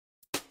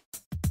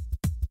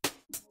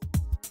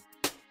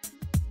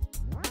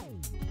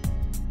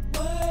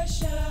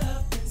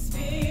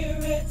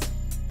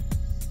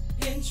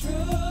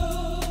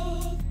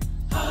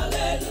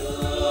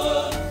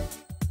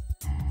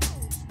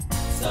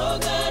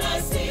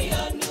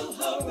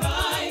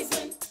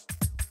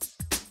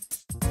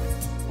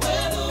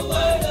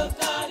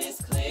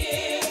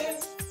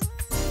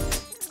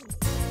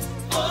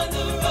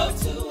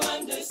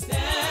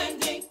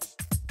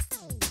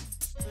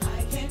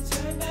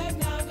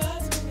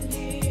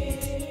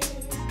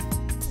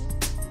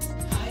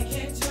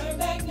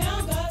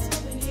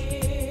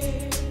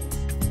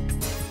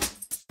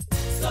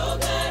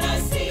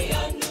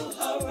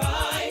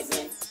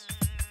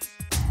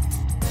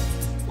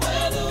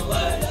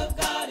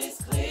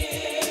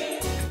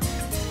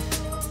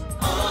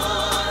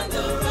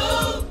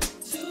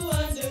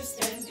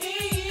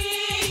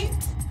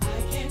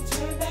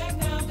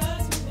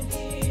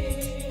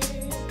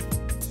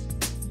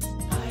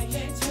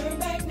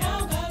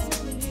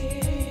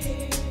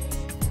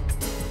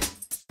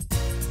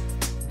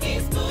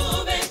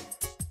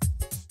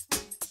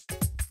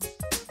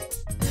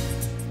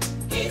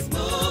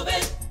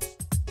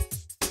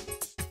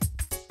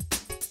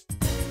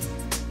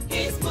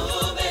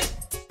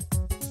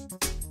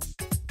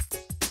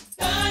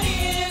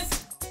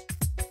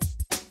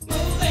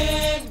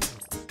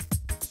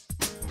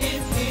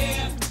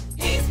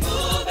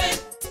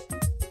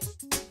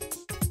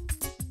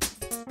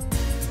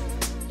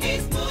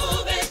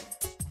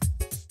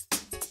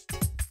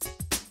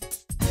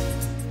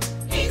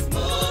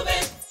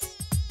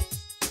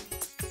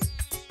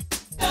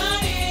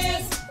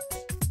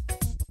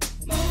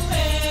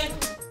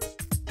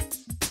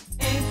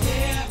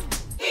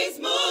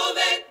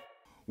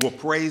Well,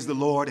 praise the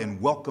Lord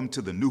and welcome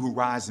to the New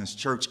Horizons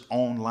Church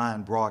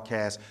online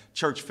broadcast.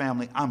 Church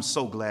family, I'm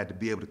so glad to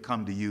be able to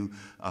come to you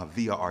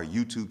via our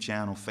YouTube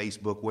channel,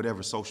 Facebook,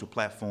 whatever social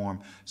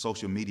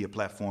media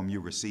platform you're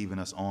receiving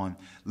us on.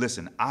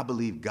 Listen, I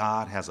believe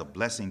God has a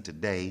blessing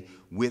today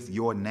with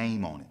your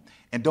name on it.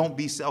 And don't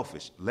be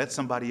selfish. Let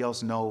somebody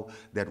else know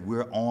that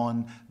we're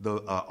on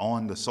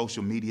the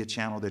social media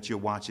channel that you're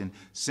watching.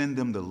 Send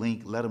them the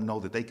link. Let them know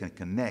that they can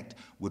connect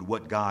with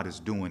what God is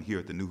doing here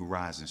at the New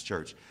Horizons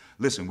Church.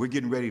 Listen, we're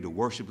getting ready to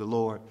worship the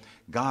Lord.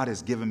 God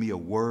has given me a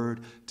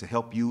word to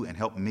help you and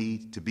help me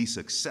to be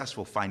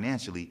successful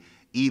financially,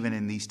 even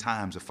in these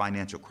times of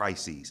financial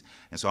crises.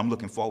 And so I'm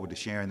looking forward to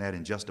sharing that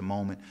in just a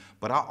moment.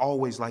 But I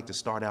always like to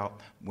start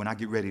out when I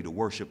get ready to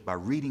worship by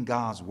reading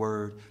God's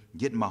word,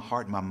 getting my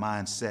heart and my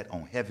mind set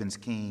on heaven's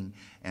King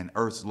and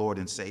earth's Lord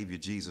and Savior,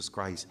 Jesus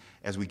Christ.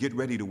 As we get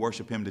ready to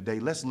worship him today,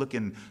 let's look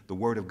in the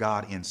word of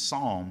God in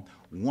Psalm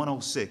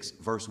 106,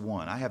 verse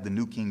 1. I have the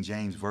New King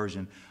James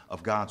Version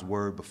of God's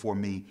word before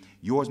me.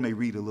 Yours may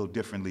read a little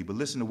differently, but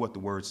listen to what the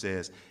word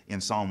says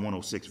in Psalm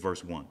 106,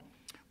 verse 1.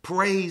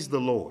 Praise the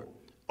Lord.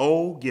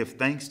 Oh, give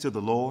thanks to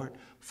the Lord,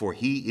 for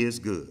he is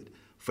good,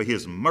 for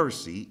his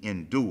mercy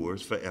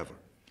endures forever.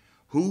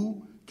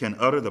 Who can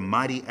utter the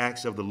mighty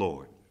acts of the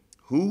Lord?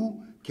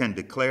 Who can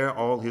declare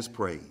all his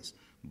praise?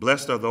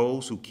 Blessed are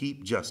those who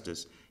keep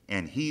justice,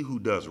 and he who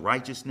does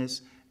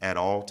righteousness at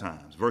all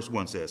times. Verse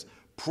 1 says,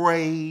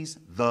 praise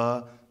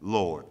the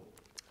Lord.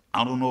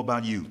 I don't know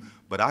about you,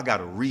 but I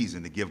got a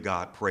reason to give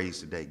God praise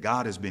today.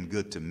 God has been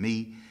good to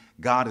me.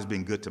 God has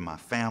been good to my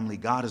family.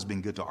 God has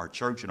been good to our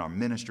church and our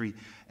ministry.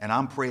 And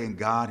I'm praying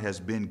God has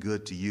been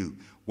good to you.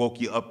 Woke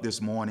you up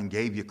this morning,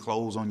 gave you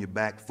clothes on your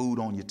back, food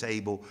on your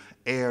table,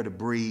 air to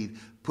breathe,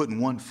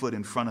 putting one foot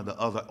in front of the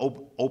other,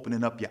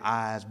 opening up your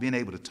eyes, being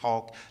able to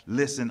talk,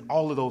 listen.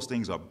 All of those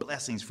things are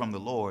blessings from the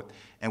Lord.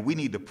 And we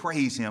need to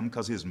praise him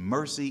because his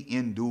mercy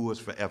endures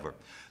forever.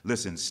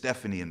 Listen,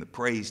 Stephanie and the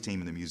praise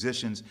team and the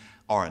musicians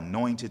are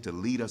anointed to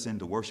lead us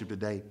into worship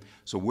today.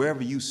 So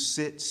wherever you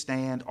sit,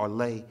 stand, or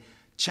lay,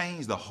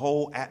 change the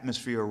whole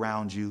atmosphere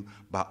around you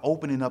by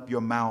opening up your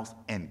mouth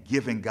and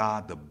giving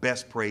God the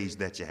best praise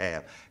that you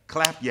have.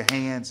 Clap your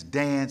hands,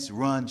 dance,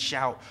 run,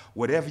 shout,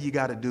 whatever you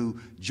got to do.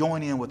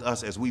 Join in with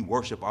us as we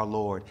worship our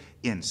Lord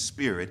in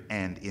spirit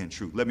and in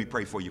truth. Let me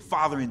pray for you.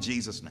 Father, in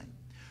Jesus' name,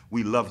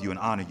 we love you and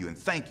honor you and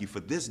thank you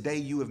for this day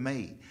you have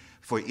made.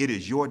 For it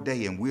is your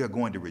day and we are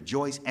going to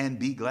rejoice and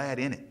be glad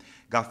in it.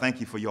 God, thank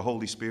you for your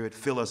Holy Spirit.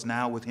 Fill us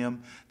now with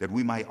him that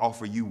we might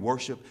offer you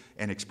worship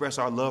and express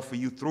our love for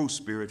you through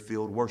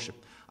spirit-filled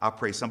worship. I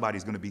pray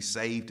somebody's going to be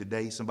saved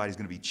today. Somebody's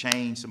going to be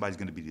changed. Somebody's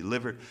going to be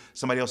delivered.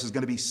 Somebody else is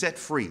going to be set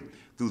free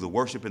through the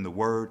worship and the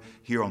word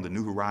here on the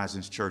New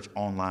Horizons Church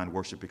online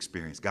worship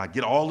experience. God,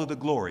 get all of the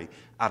glory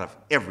out of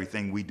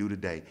everything we do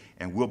today,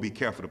 and we'll be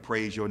careful to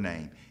praise your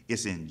name.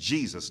 It's in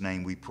Jesus'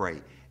 name we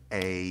pray.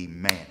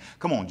 Amen.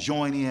 Come on,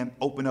 join in,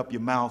 open up your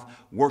mouth,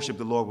 worship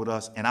the Lord with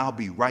us, and I'll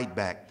be right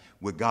back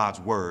with God's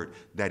word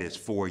that is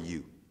for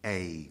you.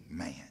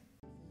 Amen.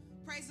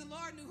 Praise the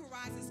Lord, New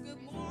Horizons.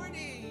 Good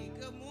morning.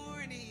 Good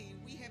morning.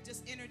 We have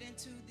just entered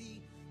into the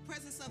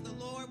presence of the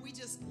Lord. We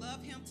just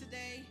love him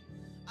today.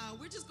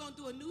 We're just going to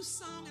do a new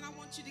song, and I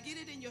want you to get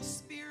it in your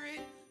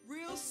spirit.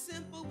 Real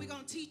simple. We're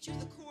going to teach you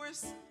the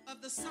chorus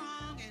of the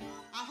song, and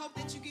I hope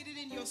that you get it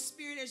in your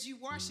spirit as you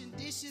washing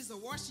dishes or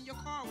washing your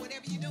car or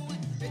whatever you're doing,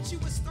 that you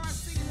would start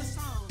singing the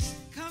song.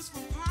 It comes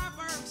from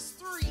Proverbs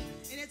 3,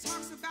 and it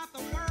talks about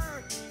the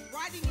word,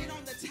 writing it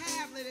on the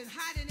tablet and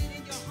hiding it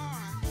in your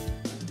heart.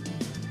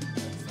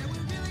 And we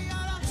really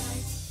ought to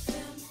write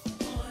them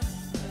on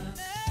the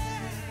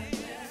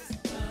tablets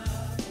of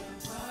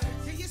your heart.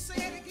 Can you say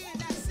it again?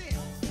 That's it.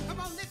 Come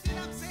on, lift it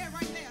up. Say it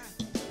right there.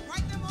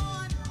 Write them on.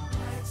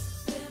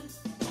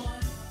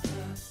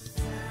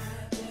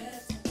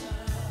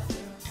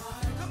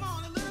 Come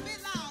on, a little bit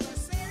louder.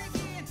 Say it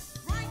again.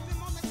 Write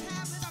them on the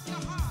tablet of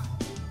your heart.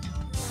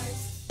 Write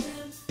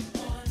them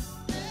on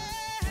the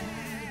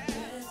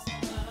tablets of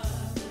your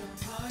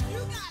heart. You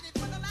got it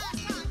for the last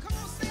time. Come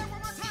on, say it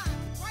one more time.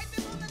 Write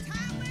them on the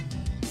tablet.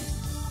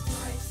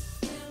 Write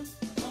them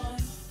on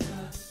the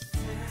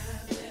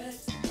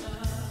tablets of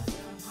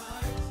your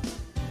heart.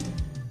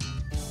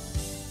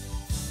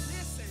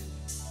 Listen,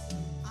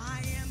 I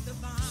am the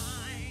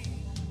vine.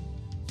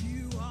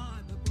 You are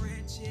the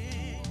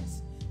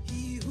branches.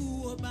 He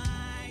who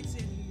abides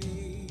in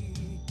me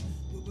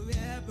will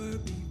forever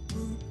be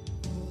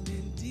fruitful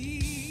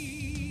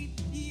indeed.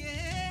 Yeah.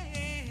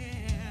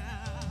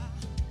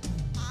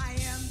 I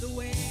am the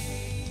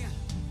way,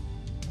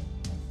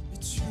 the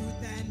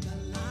truth, and the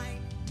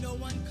light. No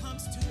one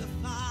comes to the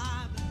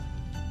Father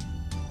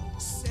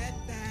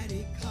except that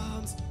he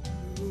comes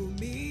through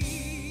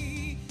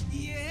me.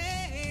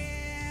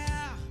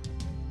 Yeah.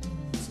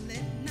 So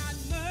let not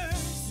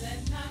mercy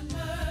and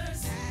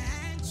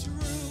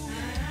truth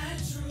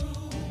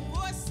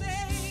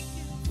forsake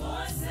you.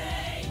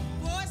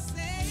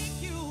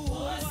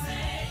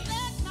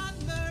 Let not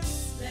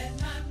mercy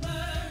and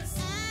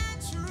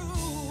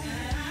truth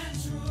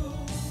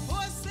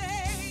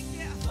forsake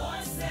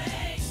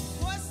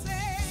you.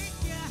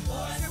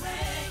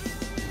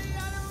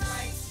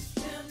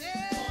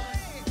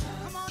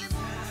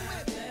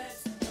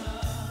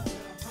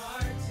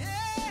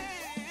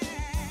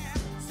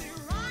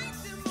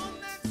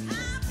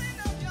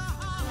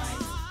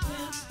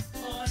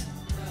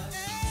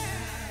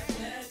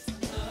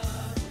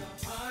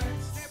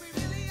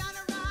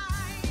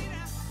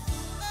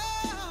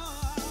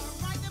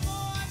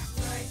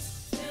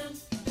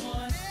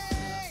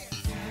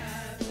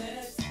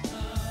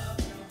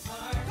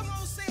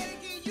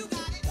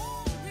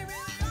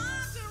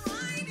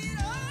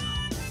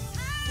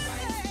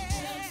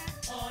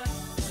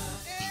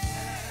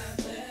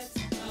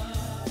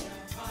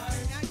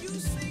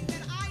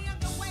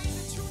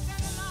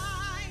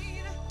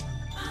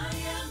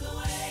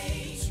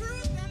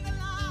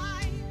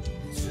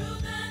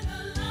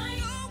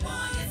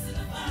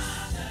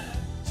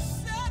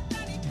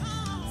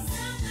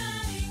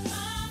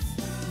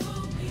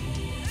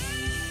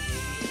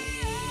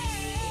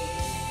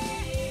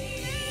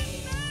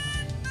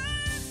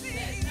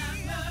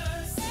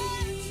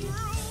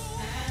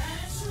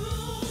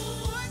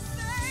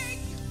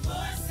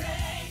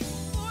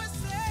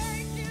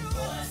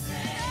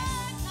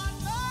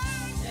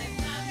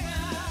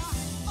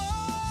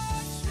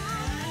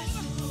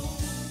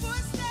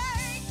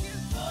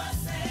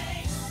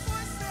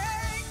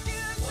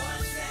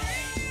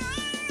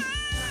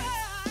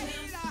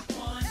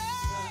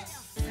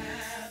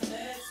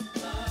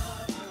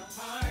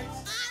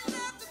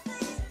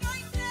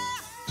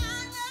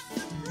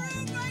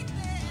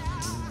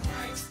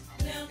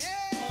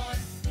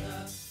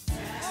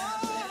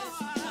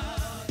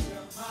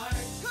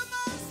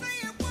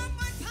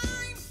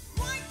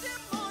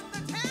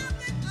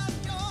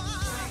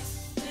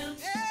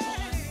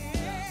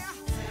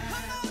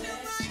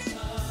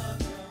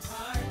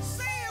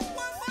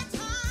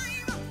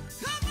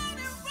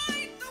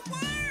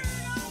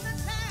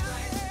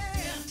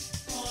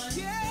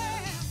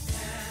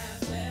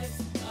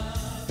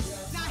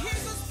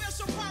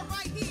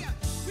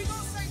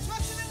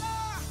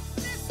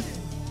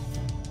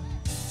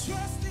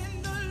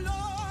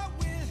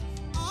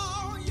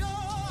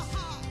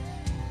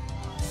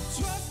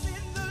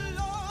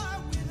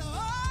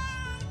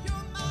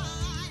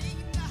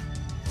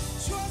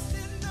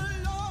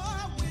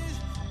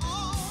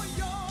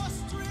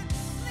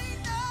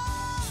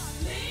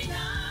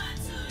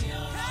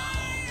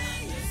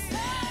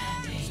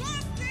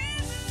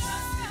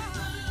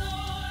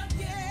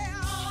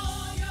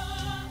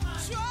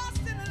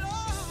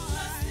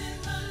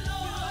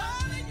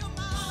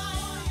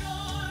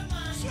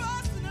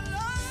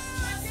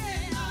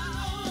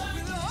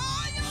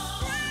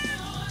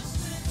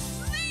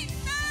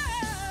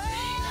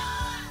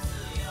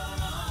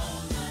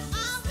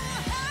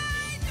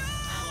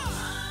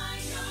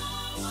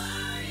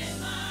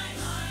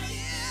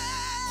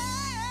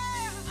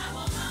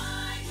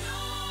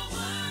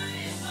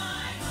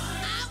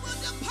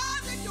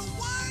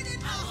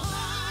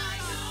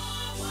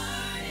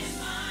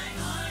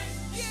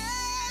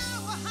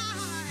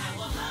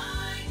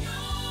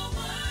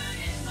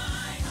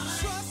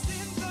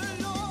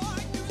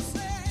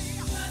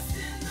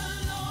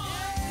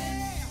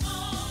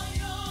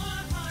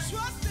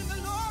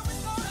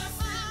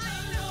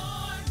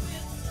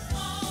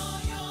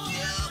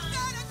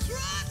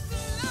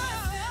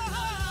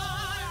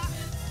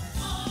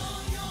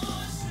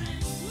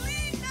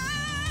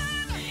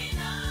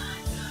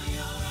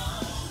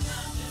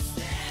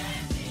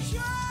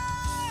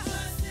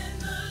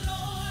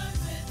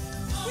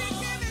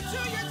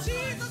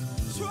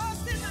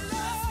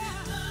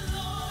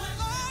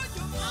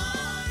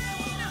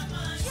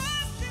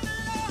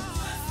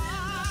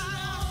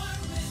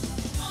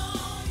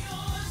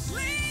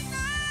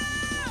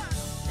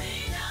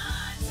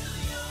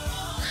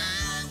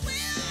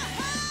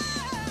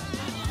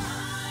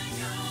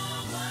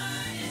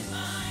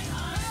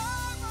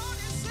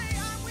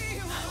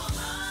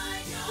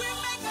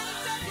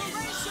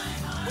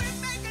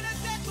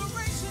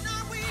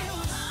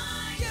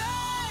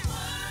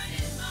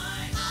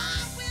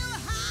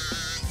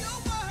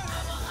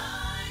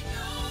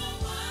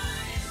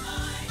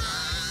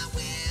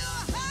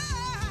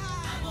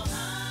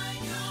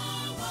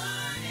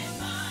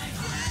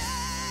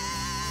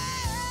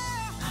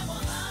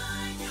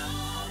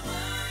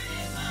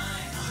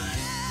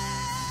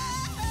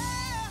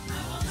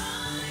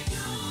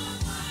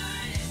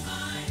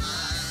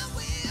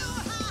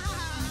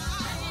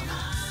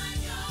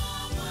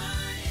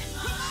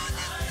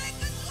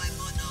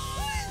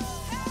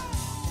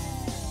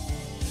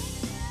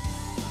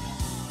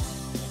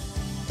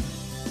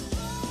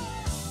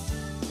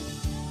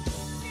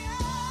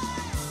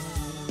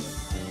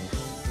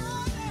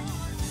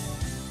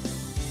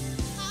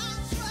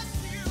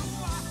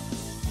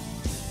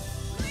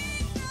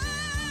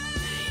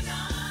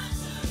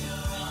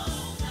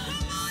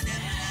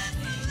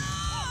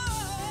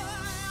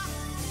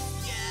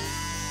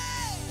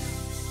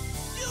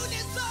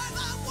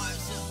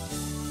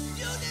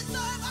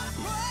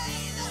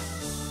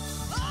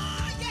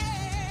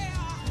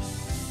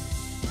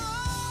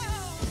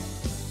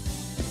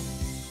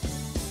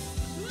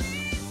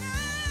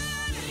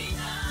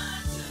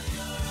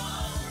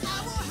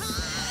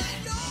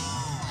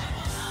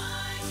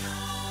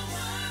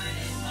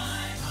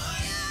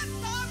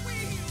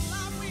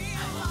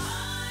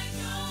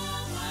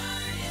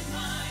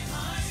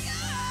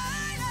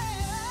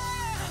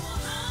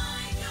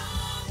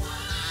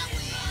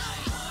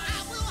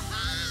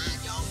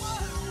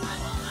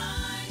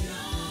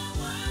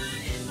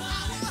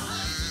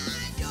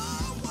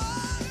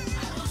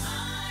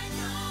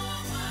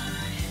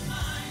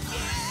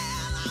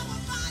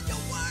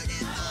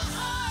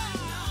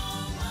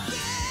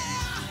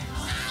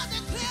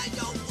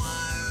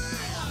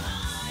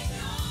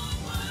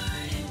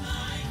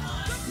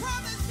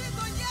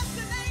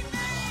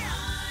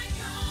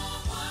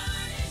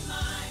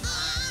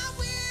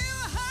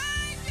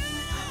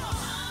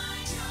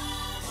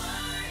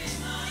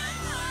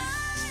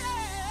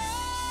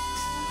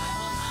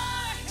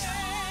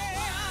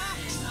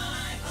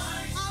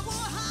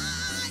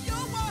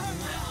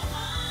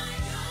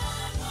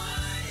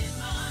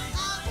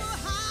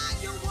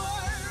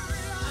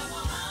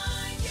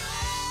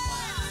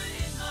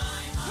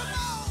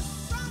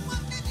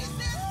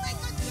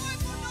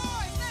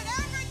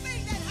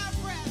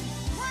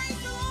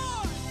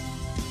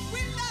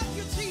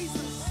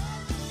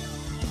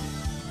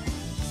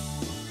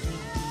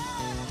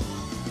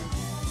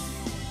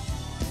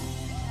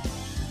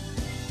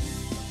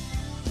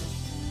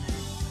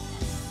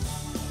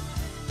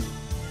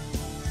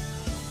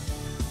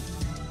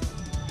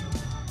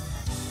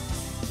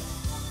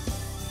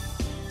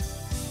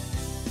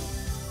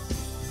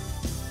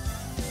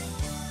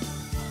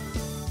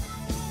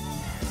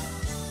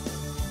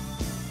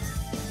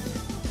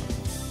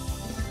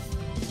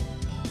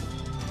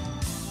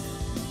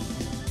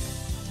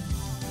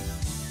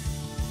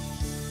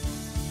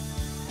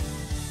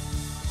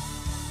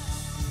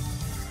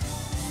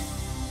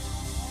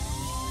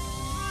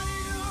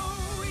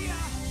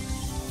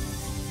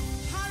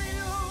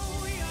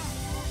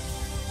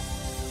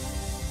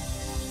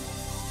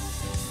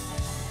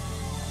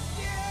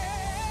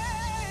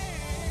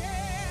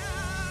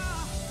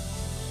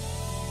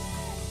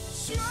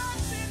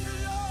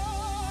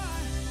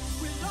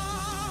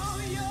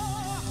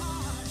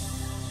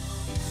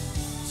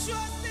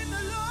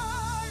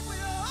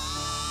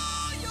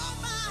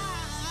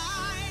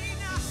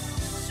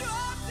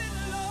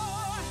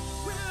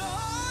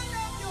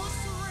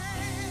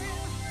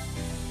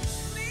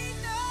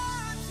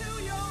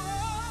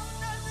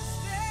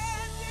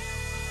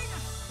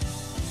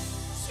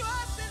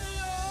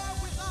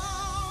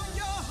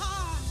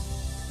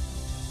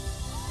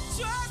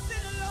 Trust in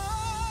the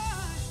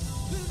Lord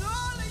with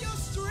all of your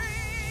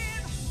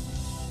strength.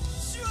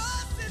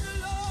 Trust in the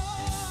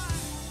Lord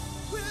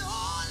with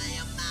all of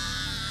your mind.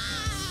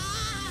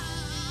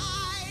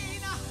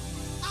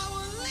 I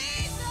will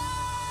lean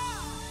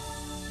not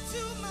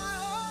to my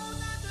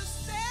own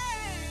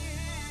understanding.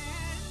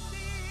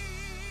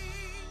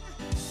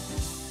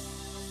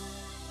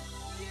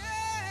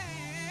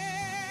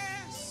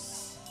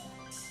 Yes.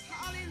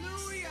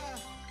 Hallelujah.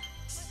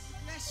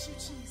 Bless you,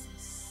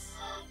 Jesus.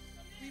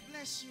 We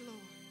bless you, Lord.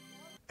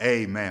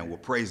 Amen. Well,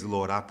 praise the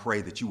Lord. I pray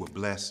that you were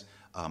blessed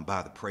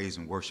by the praise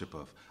and worship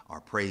of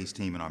our praise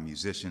team and our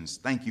musicians.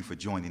 Thank you for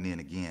joining in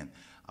again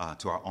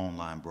to our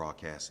online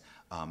broadcast.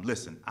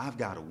 Listen, I've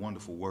got a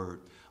wonderful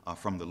word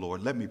from the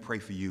Lord. Let me pray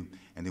for you,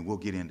 and then we'll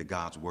get into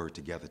God's word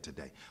together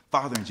today.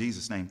 Father, in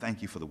Jesus' name,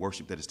 thank you for the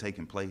worship that has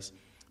taken place.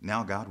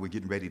 Now, God, we're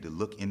getting ready to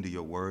look into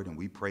your word, and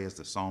we pray as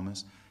the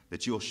psalmist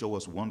that you'll show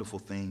us wonderful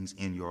things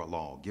in your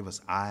law. Give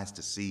us eyes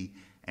to see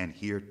and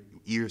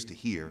ears to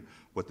hear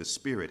what the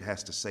Spirit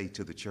has to say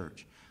to the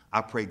church.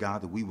 I pray,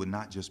 God, that we would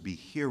not just be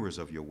hearers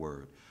of your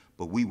word,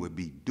 but we would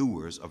be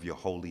doers of your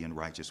holy and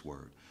righteous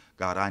word.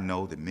 God, I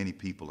know that many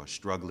people are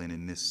struggling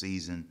in this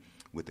season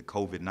with the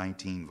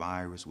COVID-19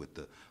 virus, with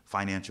the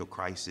financial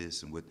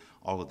crisis, and with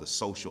all of the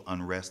social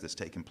unrest that's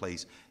taking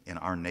place in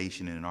our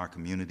nation and in our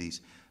communities.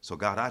 So,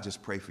 God, I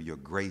just pray for your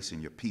grace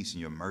and your peace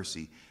and your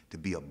mercy to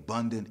be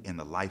abundant in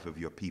the life of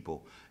your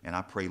people. And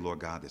I pray, Lord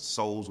God, that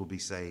souls will be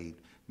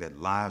saved, that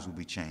lives will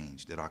be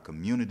changed, that our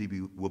community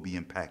will be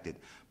impacted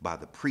by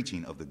the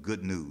preaching of the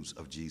good news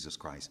of Jesus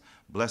Christ.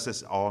 Bless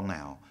us all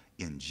now.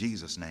 In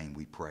Jesus' name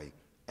we pray.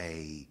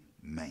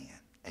 Amen.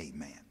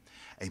 Amen.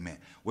 Amen.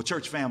 Well,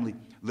 church family,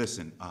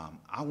 listen,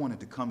 I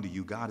wanted to come to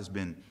you. God has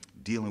been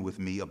dealing with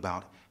me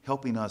about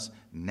helping us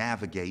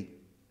navigate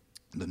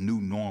the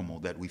new normal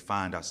that we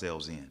find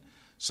ourselves in.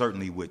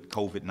 Certainly with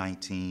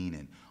COVID-19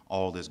 and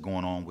all that's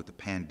going on with the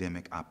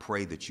pandemic, I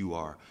pray that you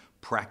are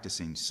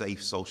practicing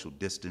safe social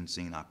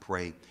distancing. I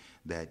pray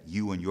that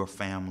you and your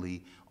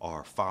family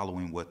are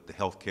following what the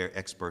healthcare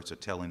experts are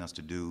telling us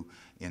to do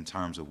in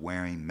terms of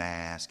wearing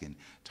masks, in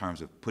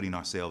terms of putting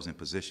ourselves in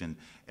position,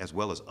 as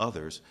well as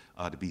others,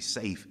 to be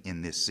safe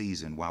in this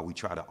season while we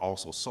try to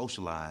also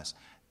socialize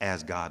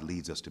as God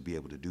leads us to be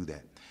able to do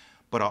that.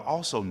 But I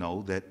also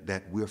know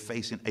that we're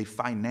facing a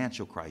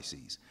financial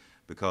crisis,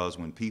 because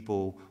when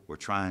people were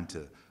trying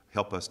to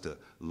help us to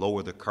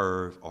lower the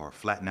curve or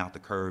flatten out the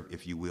curve,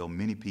 if you will,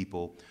 many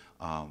people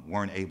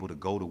weren't able to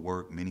go to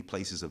work. Many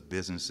places of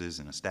businesses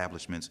and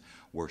establishments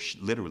were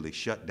literally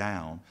shut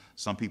down.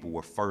 Some people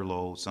were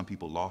furloughed. Some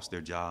people lost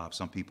their jobs.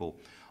 Some people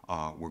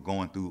were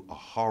going through a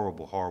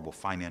horrible, horrible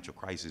financial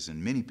crisis.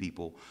 And many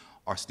people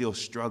are still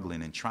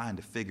struggling and trying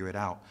to figure it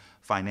out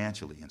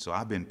financially. And so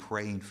I've been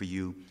praying for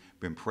you,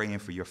 been praying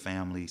for your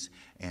families.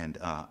 And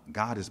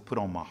God has put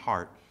on my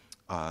heart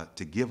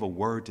to give a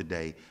word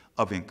today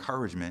of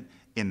encouragement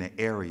in the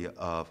area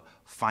of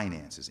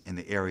finances, in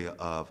the area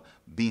of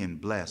being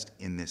blessed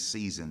in this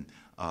season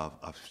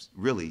of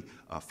really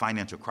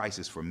financial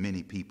crisis for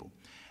many people.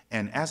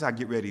 And as I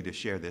get ready to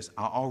share this,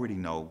 I already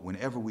know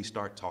whenever we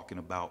start talking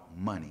about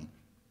money,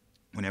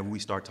 whenever we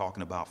start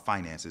talking about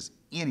finances,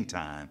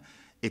 anytime,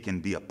 it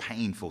can be a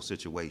painful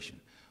situation.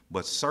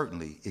 But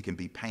certainly it can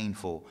be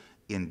painful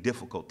in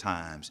difficult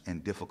times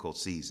and difficult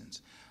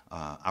seasons.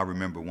 I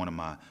remember one of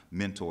my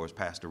mentors,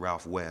 Pastor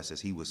Ralph West,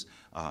 as he was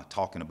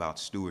talking about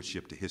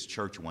stewardship to his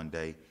church one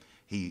day,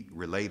 he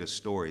relayed a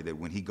story that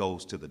when he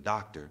goes to the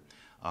doctor,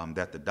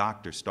 that the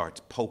doctor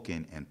starts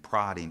poking and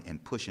prodding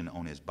and pushing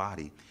on his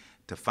body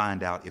to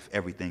find out if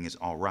everything is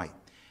all right.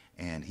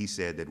 And he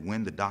said that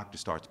when the doctor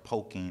starts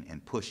poking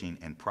and pushing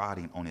and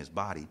prodding on his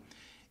body,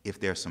 if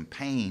there's some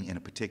pain in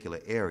a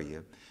particular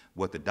area,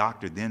 what the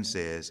doctor then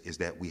says is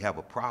that we have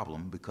a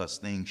problem because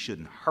things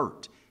shouldn't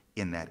hurt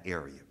in that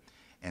area.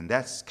 And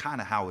that's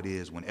kind of how it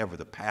is whenever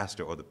the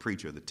pastor or the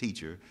preacher or the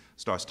teacher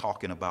starts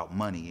talking about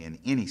money in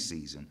any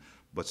season,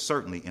 but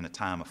certainly in a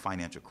time of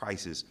financial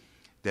crisis,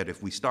 that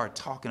if we start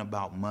talking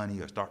about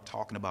money or start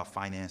talking about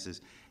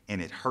finances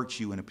and it hurts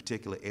you in a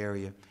particular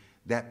area,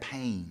 that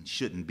pain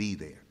shouldn't be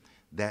there.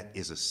 That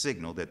is a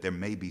signal that there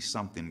may be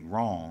something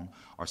wrong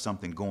or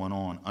something going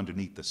on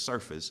underneath the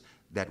surface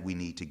that we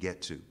need to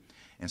get to.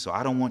 And so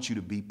I don't want you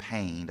to be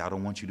pained. I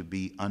don't want you to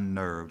be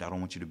unnerved. I don't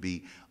want you to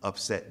be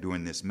upset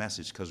during this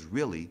message, because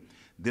really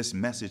this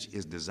message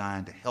is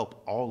designed to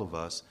help all of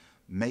us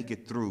make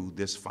it through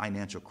this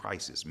financial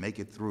crisis, make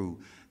it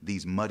through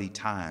these muddy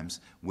times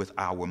with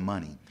our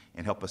money,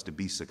 and help us to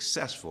be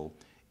successful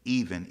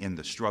even in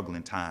the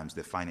struggling times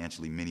that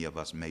financially many of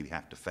us may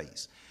have to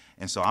face.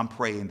 And so I'm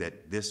praying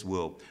that this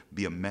will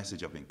be a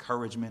message of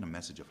encouragement, a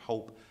message of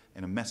hope,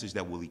 and a message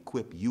that will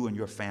equip you and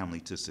your family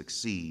to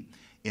succeed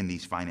in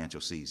these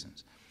financial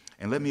seasons.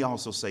 And let me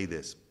also say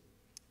this,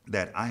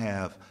 that I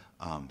have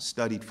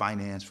studied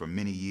finance for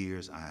many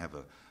years. I have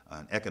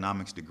an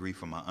economics degree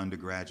from my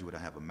undergraduate. I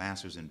have a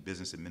master's in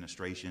business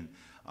administration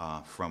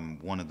from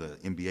one of the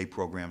MBA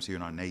programs here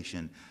in our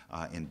nation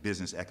in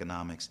business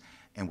economics.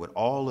 And with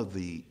all of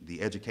the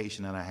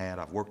education that I had,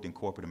 I've worked in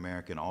corporate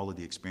America and all of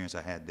the experience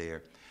I had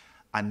there,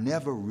 I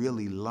never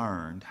really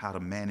learned how to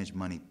manage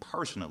money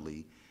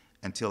personally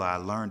until I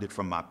learned it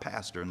from my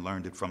pastor and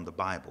learned it from the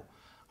Bible.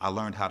 I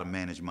learned how to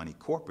manage money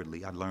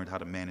corporately. I learned how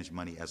to manage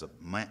money as a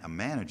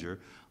manager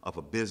of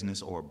a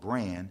business or a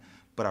brand,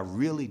 but I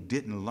really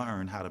didn't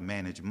learn how to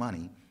manage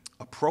money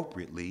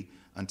appropriately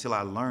until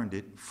I learned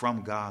it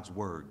from God's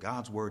Word.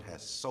 God's Word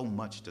has so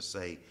much to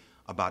say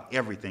about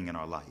everything in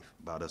our life,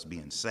 about us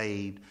being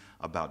saved,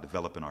 about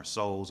developing our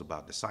souls,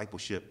 about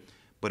discipleship,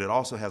 but it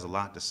also has a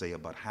lot to say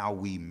about how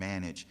we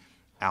manage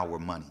our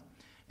money.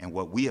 And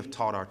what we have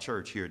taught our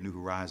church here at New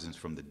Horizons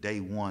from the day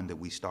one that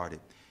we started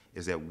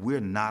is that we're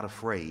not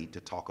afraid to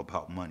talk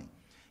about money.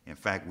 In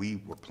fact,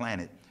 we were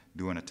planted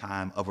during a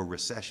time of a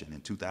recession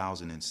in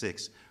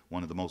 2006,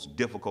 one of the most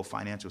difficult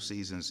financial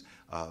seasons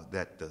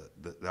that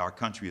our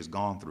country has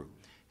gone through.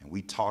 And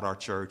we taught our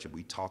church and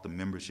we taught the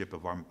membership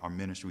of our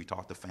ministry, we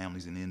taught the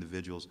families and the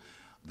individuals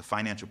the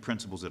financial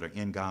principles that are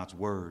in God's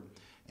Word.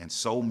 And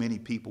so many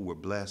people were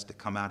blessed to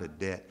come out of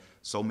debt.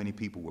 So many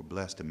people were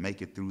blessed to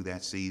make it through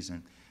that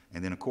season.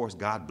 And then, of course,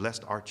 God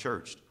blessed our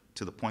church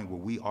to the point where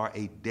we are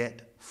a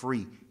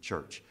debt-free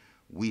church.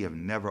 We have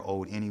never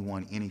owed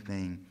anyone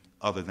anything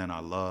other than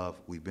our love.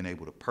 We've been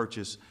able to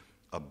purchase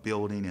a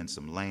building and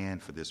some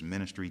land for this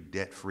ministry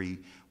debt-free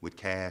with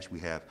cash. We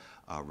have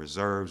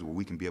reserves where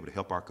we can be able to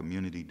help our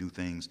community do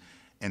things.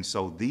 And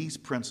so these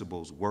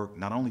principles work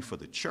not only for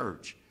the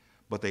church,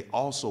 but they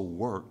also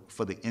work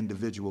for the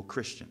individual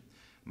Christian.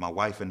 My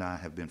wife and I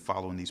have been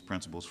following these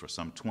principles for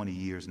some 20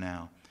 years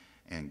now,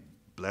 and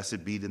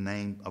blessed be the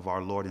name of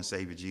our Lord and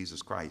Savior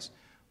Jesus Christ.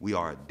 We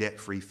are a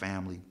debt-free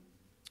family.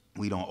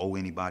 We don't owe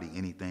anybody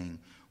anything.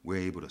 We're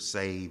able to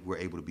save. We're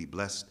able to be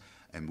blessed,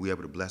 and we're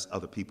able to bless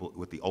other people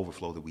with the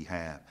overflow that we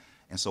have.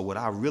 And so what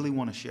I really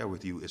want to share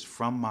with you is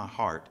from my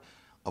heart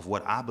of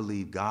what I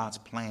believe God's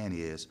plan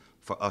is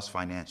for us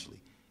financially.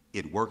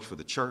 It works for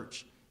the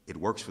church. It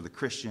works for the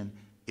Christian.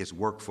 It's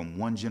worked from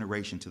one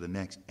generation to the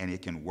next, and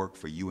it can work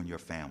for you and your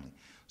family.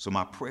 So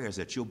my prayer is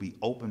that you'll be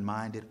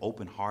open-minded,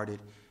 open-hearted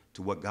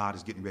to what God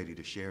is getting ready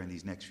to share in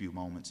these next few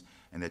moments,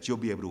 and that you'll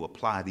be able to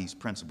apply these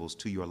principles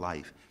to your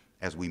life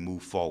as we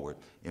move forward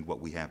in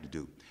what we have to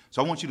do.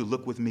 So I want you to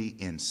look with me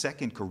in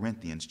 2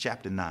 Corinthians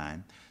chapter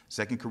 9.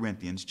 2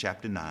 Corinthians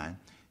chapter 9.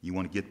 You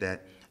want to get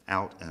that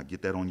out,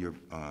 get that on your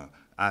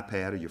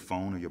iPad or your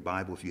phone or your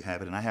Bible if you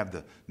have it. And I have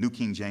the New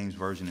King James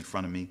Version in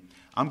front of me.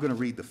 I'm going to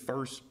read the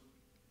first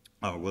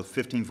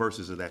 15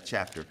 verses of that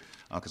chapter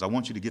because I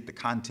want you to get the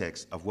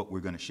context of what we're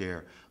going to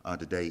share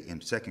today in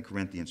 2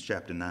 Corinthians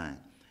chapter 9.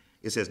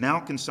 It says, "Now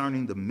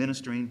concerning the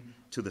ministering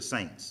to the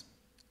saints,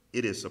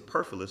 it is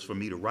superfluous for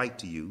me to write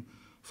to you,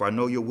 for I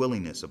know your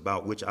willingness,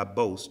 about which I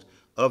boast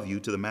of you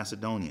to the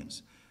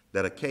Macedonians,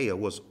 that Achaia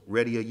was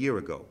ready a year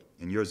ago,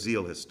 and your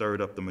zeal has stirred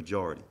up the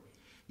majority.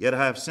 Yet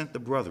I have sent the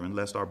brethren,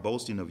 lest our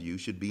boasting of you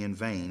should be in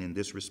vain in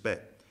this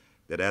respect,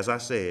 that as I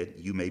said,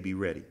 you may be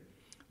ready.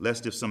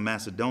 Lest if some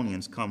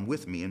Macedonians come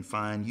with me and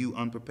find you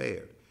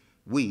unprepared,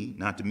 we,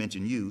 not to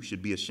mention you,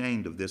 should be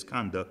ashamed of this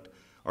conduct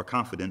or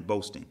confident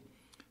boasting.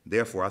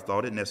 Therefore I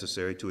thought it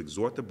necessary to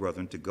exhort the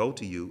brethren to go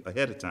to you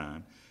ahead of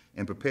time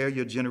and prepare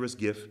your generous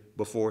gift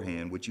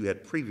beforehand, which you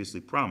had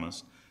previously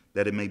promised,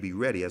 that it may be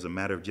ready as a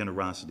matter of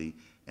generosity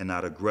and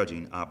not a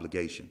grudging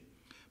obligation.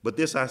 But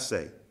this I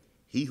say,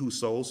 he who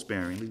sows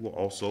sparingly will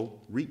also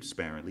reap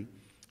sparingly,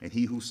 and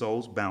he who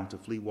sows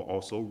bountifully will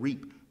also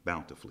reap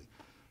bountifully.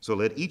 So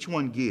let each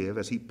one give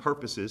as he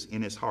purposes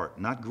in his heart,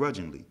 not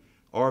grudgingly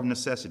or of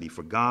necessity,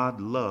 for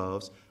God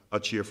loves a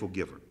cheerful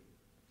giver.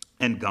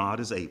 And God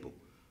is able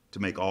to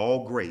make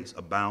all grace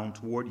abound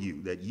toward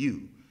you, that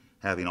you,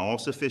 having all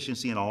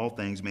sufficiency in all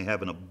things, may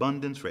have an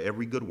abundance for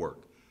every good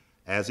work.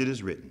 As it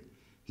is written,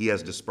 he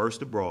has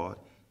dispersed abroad,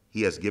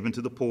 he has given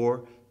to the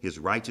poor, his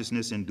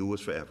righteousness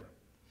endures forever.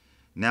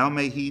 Now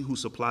may he who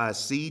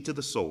supplies seed to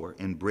the sower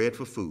and bread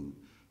for food,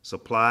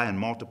 supply and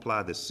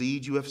multiply the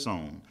seed you have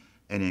sown,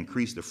 and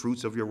increase the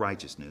fruits of your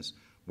righteousness,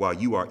 while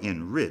you are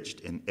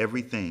enriched in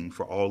everything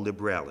for all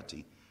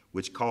liberality,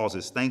 which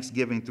causes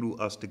thanksgiving through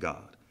us to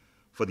God.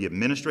 For the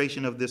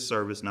administration of this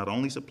service not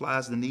only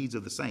supplies the needs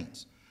of the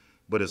saints,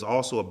 but is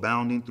also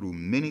abounding through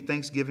many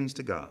thanksgivings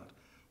to God,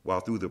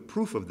 while through the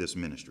proof of this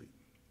ministry,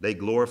 they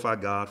glorify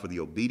God for the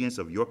obedience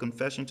of your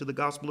confession to the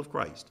gospel of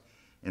Christ,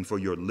 and for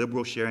your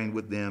liberal sharing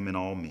with them in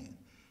all men.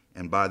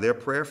 And by their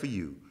prayer for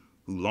you,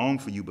 who long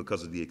for you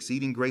because of the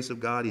exceeding grace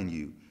of God in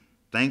you,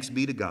 thanks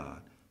be to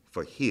God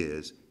for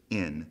his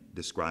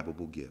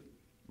indescribable gift."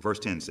 Verse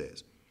 10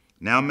 says,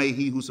 "Now may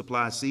he who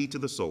supplies seed to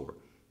the sower,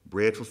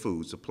 bread for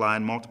food, supply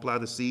and multiply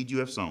the seed you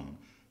have sown,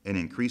 and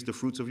increase the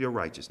fruits of your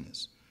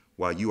righteousness,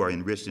 while you are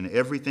enriched in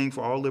everything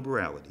for all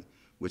liberality,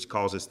 which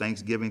causes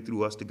thanksgiving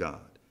through us to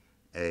God.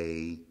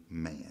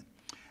 Amen."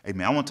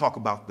 Amen. I want to talk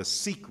about the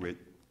secret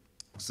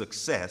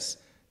success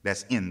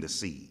that's in the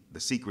seed, the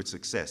secret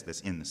success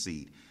that's in the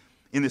seed.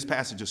 In this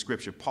passage of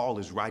scripture, Paul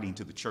is writing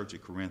to the church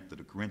at Corinth, to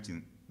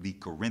the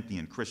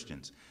Corinthian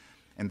Christians,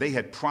 and they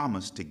had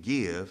promised to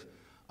give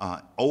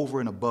over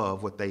and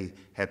above what they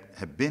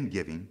had been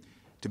giving,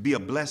 to be a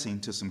blessing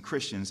to some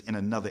Christians in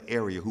another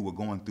area who were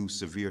going through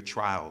severe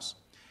trials.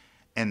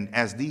 And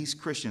as these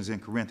Christians in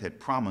Corinth had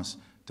promised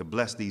to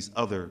bless these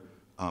other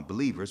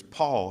believers,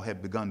 Paul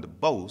had begun to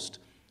boast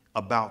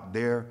about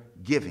their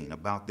giving,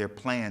 about their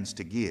plans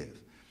to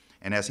give.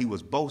 And as he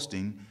was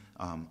boasting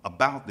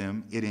about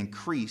them, it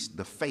increased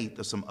the faith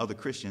of some other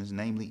Christians,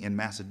 namely in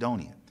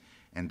Macedonia.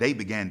 And they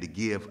began to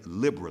give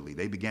liberally.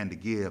 They began to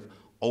give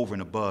over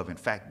and above. In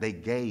fact, they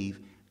gave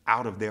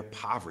out of their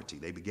poverty.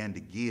 They began to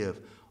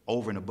give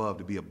over and above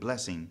to be a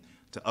blessing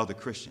to other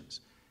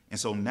Christians. And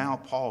so now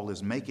Paul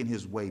is making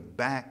his way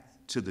back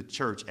to the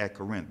church at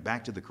Corinth,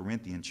 back to the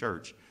Corinthian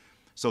church,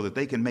 so that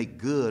they can make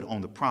good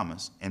on the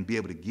promise and be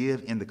able to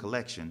give in the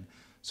collection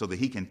so that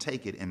he can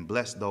take it and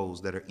bless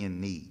those that are in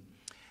need.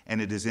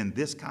 And it is in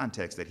this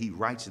context that he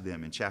writes to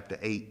them in chapter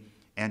 8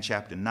 and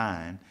chapter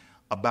 9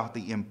 about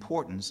the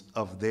importance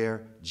of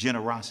their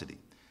generosity,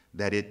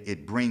 that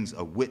it brings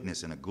a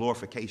witness and a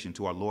glorification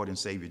to our Lord and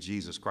Savior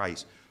Jesus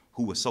Christ,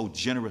 who was so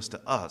generous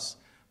to us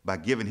by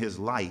giving his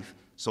life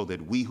so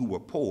that we who were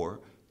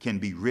poor can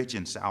be rich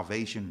in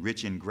salvation,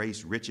 rich in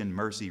grace, rich in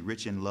mercy,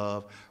 rich in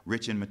love,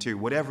 rich in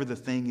material. Whatever the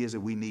thing is that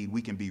we need,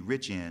 we can be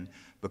rich in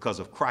because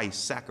of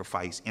Christ's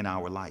sacrifice in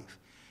our life.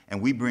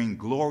 And we bring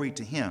glory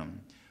to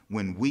him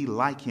when we,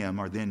 like him,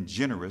 are then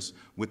generous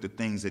with the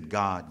things that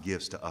God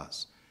gives to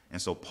us.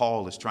 And so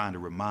Paul is trying to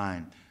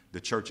remind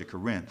the church at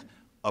Corinth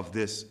of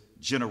this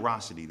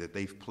generosity that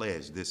they've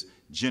pledged, this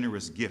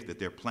generous gift that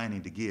they're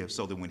planning to give,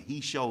 so that when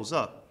he shows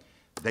up,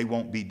 they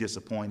won't be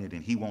disappointed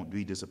and he won't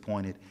be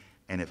disappointed.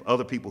 And if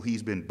other people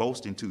he's been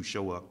boasting to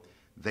show up,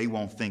 they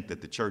won't think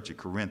that the church at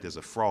Corinth is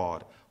a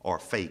fraud or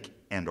fake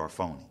and or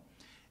phony.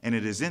 And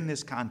it is in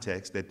this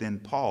context that then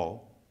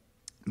Paul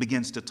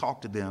begins to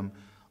talk to them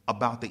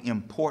about the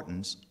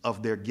importance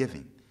of their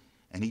giving.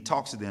 And he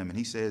talks to them and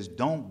he says,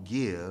 don't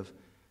give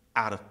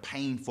out of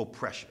painful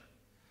pressure,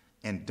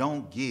 and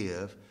don't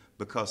give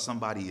because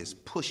somebody is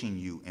pushing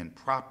you and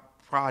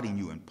prodding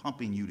you and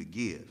pumping you to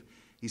give.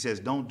 He says,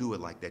 don't do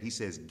it like that. He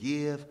says,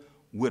 give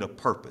with a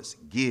purpose,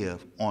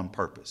 give on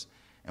purpose.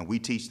 And we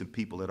teach the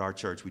people at our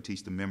church, we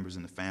teach the members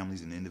and the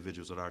families and the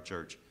individuals at our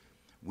church,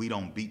 we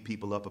don't beat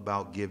people up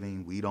about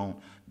giving. We don't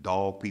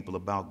dog people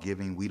about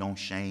giving. We don't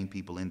shame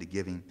people into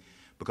giving,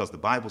 because the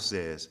Bible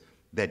says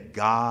that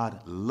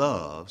God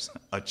loves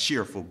a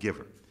cheerful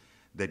giver,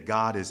 that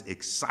God is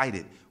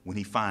excited when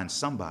he finds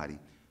somebody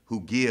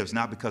who gives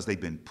not because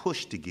they've been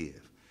pushed to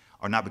give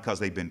or not because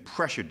they've been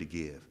pressured to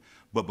give,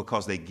 but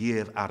because they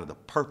give out of the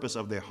purpose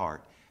of their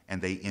heart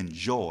and they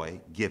enjoy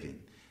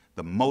giving.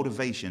 The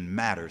motivation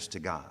matters to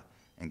God.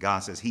 And God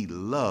says he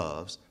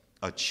loves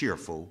a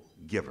cheerful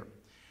giver.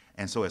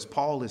 And so as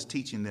Paul is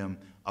teaching them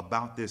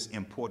about this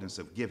importance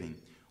of giving,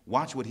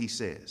 watch what he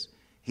says.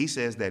 He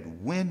says that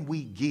when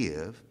we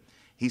give,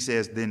 he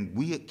says, then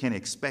we can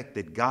expect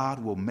that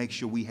God will make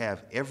sure we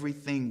have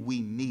everything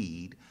we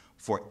need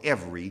for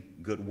every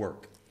good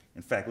work.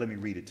 In fact, let me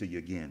read it to you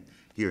again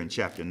here in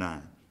chapter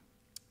 9.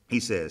 He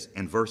says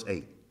in verse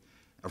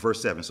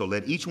 7, so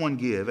let each one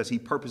give as he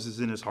purposes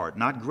in his heart,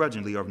 not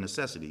grudgingly or of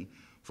necessity,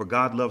 for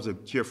God loves a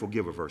cheerful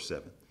giver, verse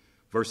 7.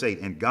 Verse 8,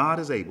 and God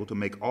is able to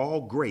make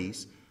all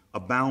grace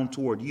abound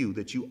toward you,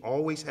 that you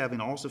always having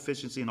all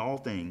sufficiency in all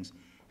things,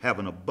 have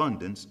an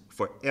abundance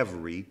for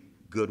every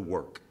good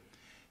work.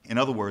 In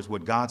other words,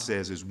 what God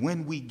says is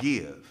when we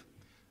give,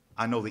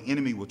 I know the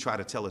enemy will try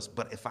to tell us,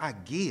 but if I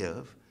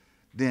give,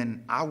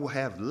 then I will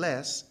have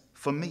less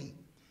for me.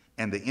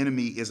 And the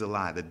enemy is a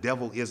lie. The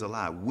devil is a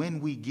lie. When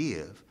we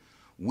give,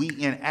 we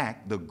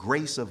enact the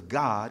grace of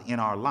God in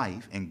our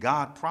life, and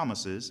God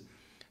promises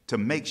to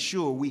make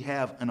sure we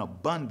have an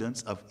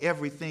abundance of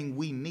everything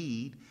we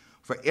need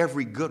for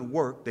every good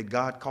work that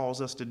God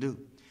calls us to do.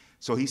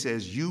 So he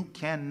says you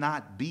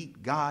cannot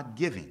beat God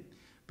giving,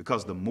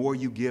 because the more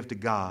you give to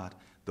God,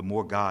 the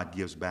more God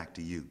gives back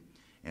to you.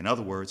 In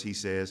other words, he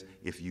says,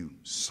 if you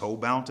sow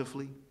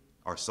bountifully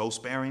or sow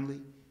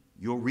sparingly,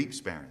 you'll reap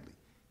sparingly.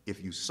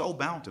 If you sow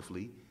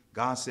bountifully,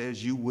 God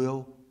says you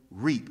will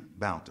reap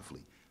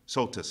bountifully.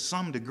 So to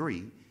some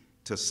degree,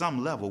 to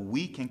some level,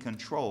 we can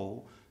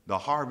control the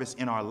harvest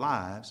in our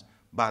lives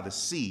by the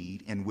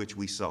seed in which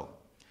we sow.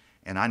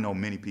 And I know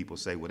many people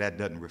say, well, that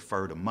doesn't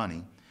refer to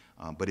money,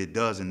 but it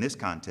does in this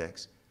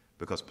context,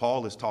 because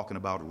Paul is talking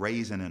about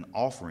raising an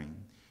offering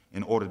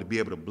in order to be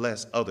able to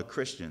bless other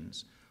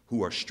Christians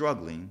who are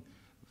struggling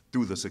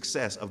through the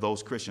success of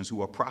those Christians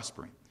who are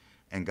prospering.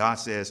 And God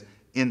says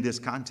in this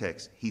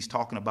context, he's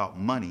talking about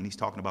money, and he's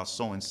talking about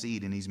sowing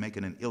seed, and he's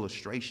making an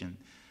illustration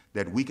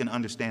that we can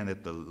understand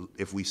that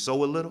if we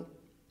sow a little,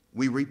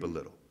 we reap a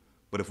little.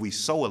 But if we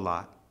sow a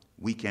lot,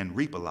 we can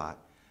reap a lot.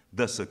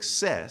 The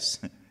success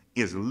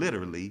is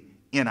literally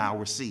in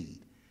our seed.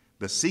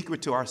 The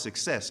secret to our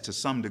success, to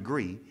some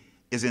degree,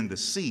 is in the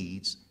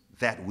seeds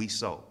that we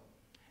sow.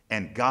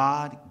 And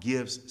God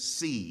gives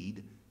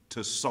seed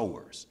to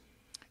sowers.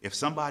 If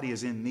somebody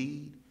is in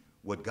need,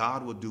 what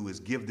God will do is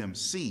give them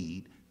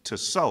seed to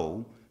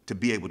sow to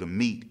be able to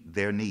meet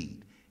their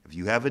need. If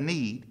you have a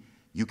need,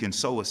 you can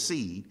sow a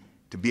seed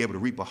to be able to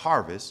reap a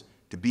harvest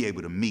to be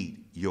able to meet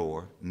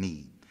your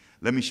need.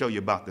 Let me show you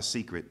about the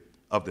secret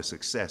of the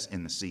success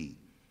in the seed.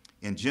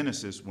 In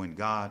Genesis, when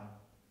God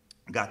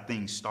got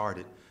things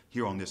started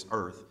here on this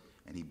earth,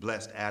 and he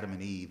blessed Adam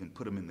and Eve and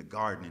put them in the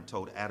garden and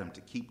told Adam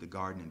to keep the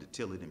garden and to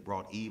till it, and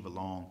brought Eve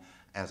along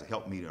as a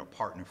helpmeet or a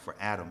partner for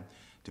Adam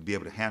to be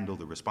able to handle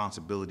the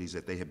responsibilities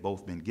that they had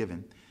both been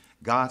given.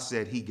 God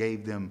said he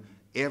gave them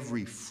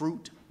every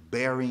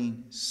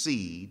fruit-bearing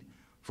seed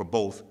for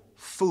both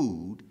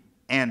food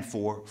and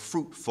for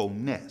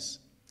fruitfulness.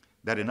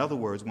 That, in other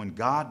words, when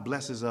God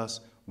blesses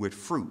us with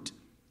fruit,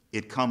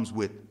 it comes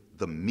with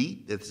the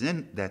meat that's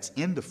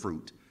in the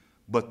fruit,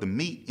 but the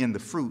meat in the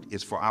fruit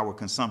is for our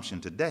consumption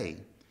today.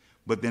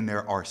 But then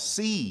there are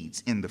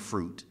seeds in the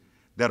fruit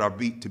that are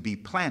to be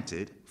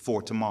planted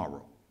for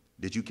tomorrow.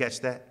 Did you catch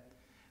that?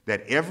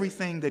 That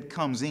everything that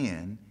comes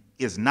in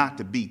is not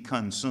to be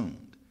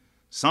consumed.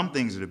 Some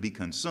things are to be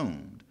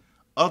consumed,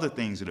 other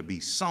things are to be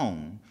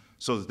sown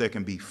so that there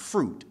can be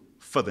fruit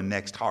for the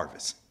next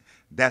harvest.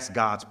 That's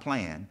God's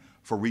plan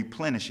for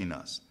replenishing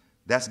us.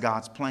 That's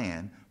God's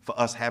plan for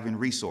us having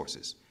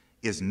resources,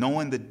 is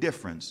knowing the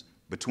difference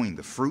between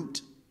the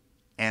fruit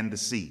and the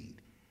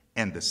seed.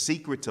 And the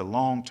secret to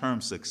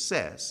long-term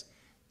success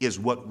is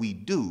what we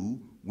do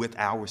with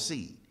our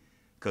seed.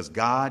 Because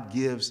God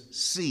gives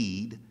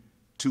seed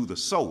to the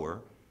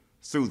sower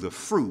through the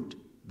fruit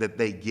that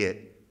they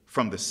get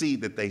from the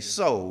seed that they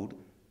sowed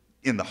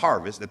in the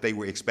harvest that they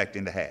were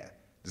expecting to have.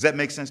 Does that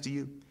make sense to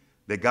you?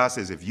 That God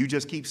says, if you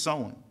just keep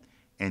sowing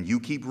and you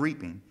keep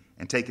reaping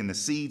and taking the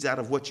seeds out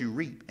of what you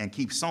reap and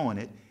keep sowing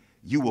it,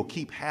 you will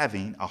keep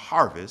having a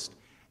harvest,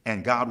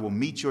 and God will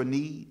meet your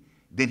need.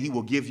 Then he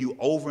will give you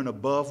over and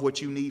above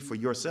what you need for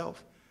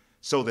yourself,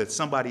 so that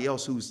somebody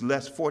else who's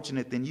less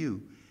fortunate than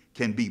you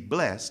can be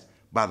blessed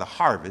by the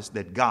harvest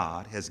that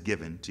God has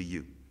given to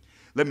you.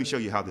 Let me show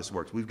you how this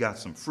works. We've got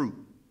some fruit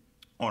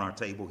on our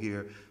table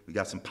here. We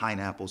got some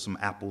pineapples, some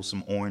apples,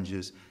 some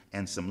oranges,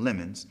 and some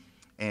lemons.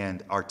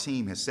 And our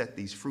team has set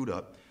these fruit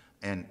up.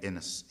 And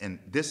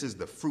this is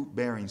the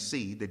fruit-bearing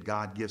seed that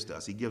God gives to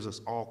us. He gives us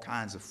all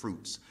kinds of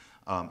fruits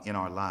in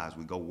our lives.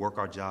 We go work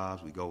our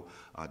jobs. We go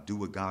do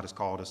what God has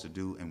called us to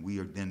do. And we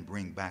then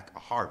bring back a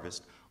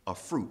harvest of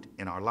fruit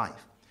in our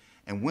life.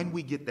 And when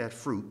we get that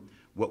fruit,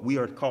 what we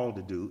are called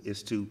to do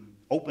is to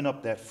open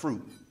up that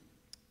fruit,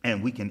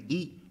 and we can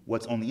eat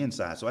what's on the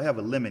inside. So I have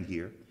a lemon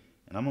here,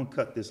 and I'm going to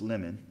cut this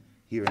lemon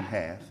here in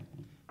half.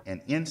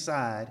 And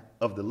inside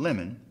of the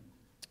lemon,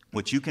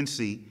 what you can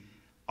see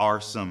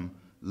are some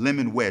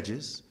lemon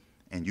wedges,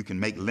 and you can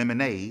make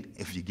lemonade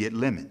if you get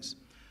lemons.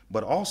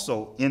 But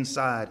also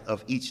inside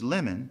of each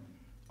lemon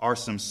are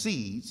some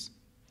seeds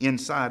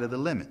inside of the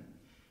lemon.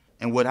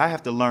 And what I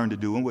have to learn to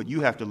do, and what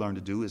you have to learn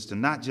to do, is to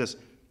not just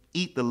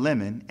eat the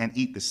lemon and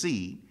eat the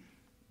seed,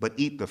 but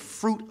eat the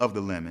fruit of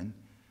the lemon,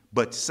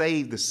 but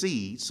save the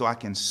seed so I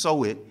can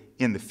sow it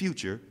in the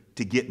future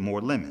to get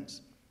more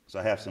lemons. So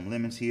I have some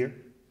lemons here.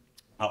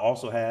 I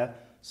also have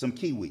some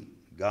kiwi.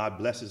 God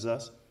blesses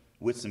us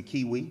with some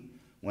kiwi.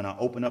 When I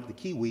open up the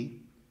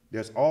kiwi,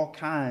 there's all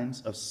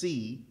kinds of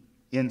seed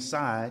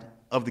inside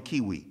of the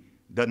kiwi.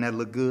 Doesn't that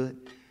look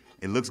good?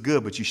 It looks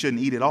good, but you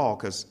shouldn't eat it all,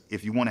 because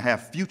if you want to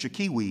have future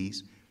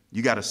kiwis,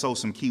 you got to sow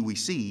some kiwi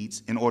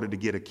seeds in order to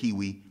get a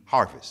kiwi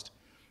harvest.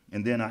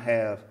 And then I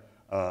have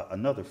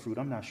another fruit.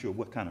 I'm not sure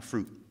what kind of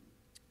fruit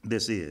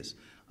this is,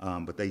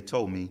 but they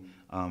told me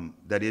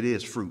that it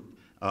is fruit.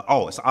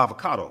 It's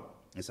avocado.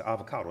 It's an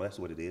avocado. That's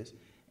what it is.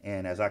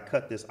 And as I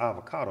cut this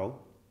avocado,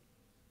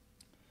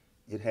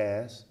 it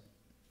has,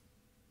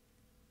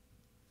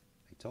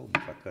 they told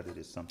me if I cut it,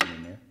 there's something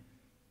in there.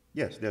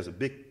 Yes, there's a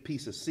big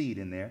piece of seed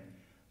in there.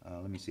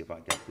 Let me see if I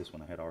got this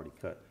one I had already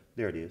cut.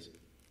 There it is.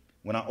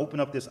 When I open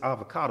up this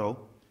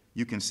avocado,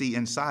 you can see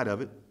inside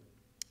of it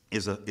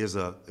is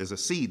a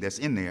seed that's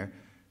in there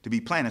to be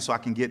planted so I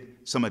can get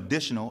some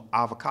additional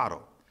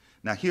avocado.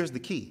 Now, here's the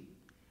key.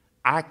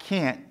 I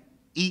can't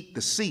eat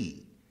the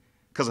seed,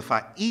 because if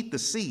I eat the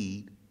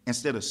seed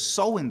instead of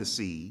sowing the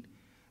seed,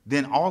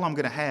 then all I'm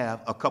going to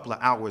have a couple of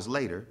hours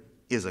later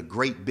is a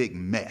great big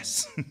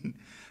mess,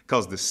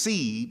 because the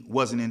seed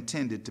wasn't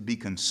intended to be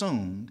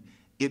consumed.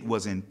 It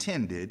was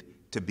intended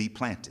to be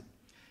planted.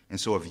 And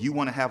so if you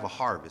want to have a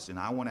harvest, and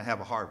I want to have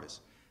a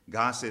harvest,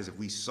 God says if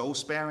we sow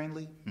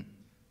sparingly,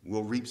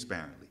 we'll reap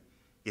sparingly.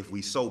 If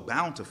we sow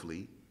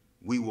bountifully,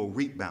 we will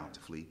reap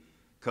bountifully,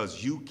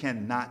 because you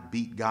cannot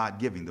beat God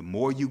giving. The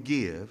more you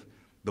give,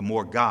 the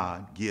more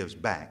God gives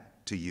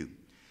back to you.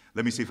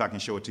 Let me see if I can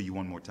show it to you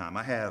one more time.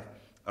 I have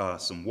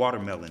some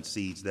watermelon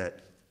seeds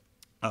that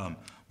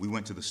we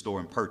went to the store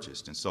and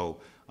purchased. And so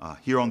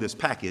here on this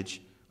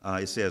package,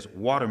 it says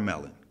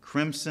watermelon,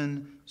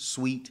 crimson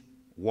sweet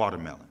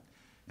watermelon.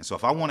 And so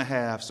if I want to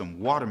have some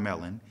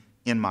watermelon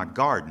in my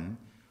garden,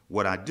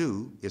 what I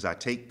do is I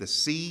take the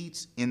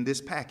seeds in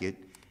this packet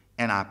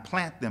and I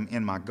plant them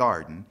in my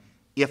garden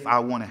if I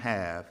want to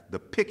have the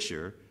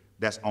picture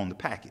that's on the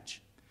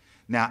package.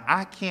 Now,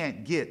 I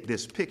can't get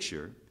this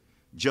picture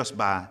just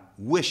by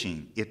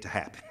wishing it to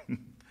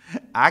happen.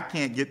 I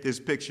can't get this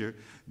picture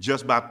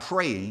just by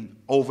praying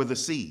over the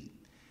seed.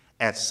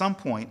 At some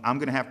point, I'm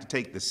going to have to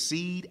take the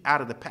seed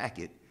out of the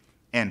packet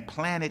and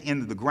plant it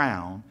into the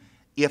ground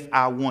if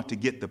I want to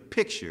get the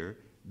picture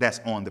that's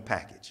on the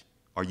package.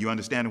 Are you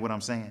understanding what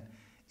I'm saying?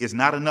 It's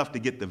not enough to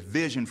get the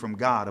vision from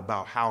God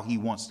about how he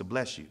wants to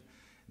bless you.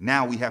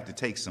 Now we have to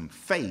take some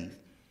faith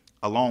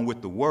along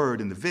with the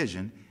word and the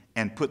vision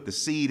and put the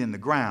seed in the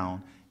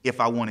ground if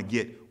I want to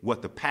get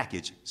what the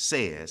package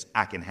says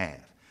I can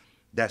have.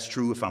 That's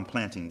true if I'm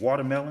planting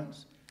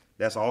watermelons.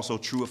 That's also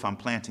true if I'm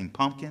planting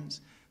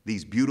pumpkins.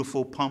 These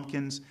beautiful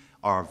pumpkins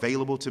are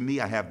available to me.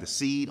 I have the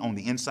seed on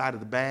the inside of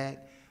the bag,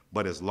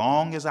 but as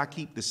long as I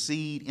keep the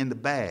seed in the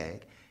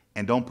bag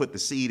and don't put the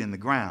seed in the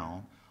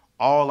ground,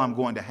 all I'm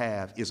going to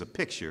have is a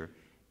picture,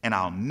 and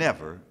I'll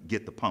never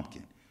get the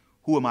pumpkin.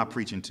 Who am I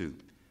preaching to?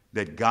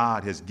 That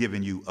God has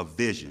given you a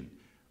vision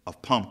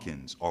of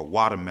pumpkins or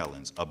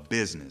watermelons, a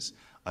business,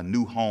 a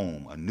new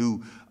home, a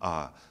new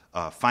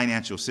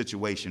financial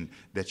situation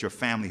that your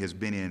family has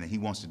been in and he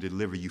wants to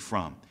deliver you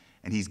from.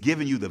 And he's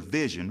given you the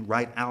vision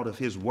right out of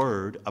his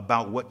word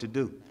about what to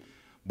do.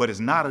 But it's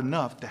not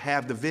enough to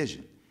have the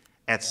vision.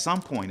 At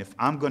some point, if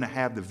I'm going to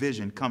have the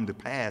vision come to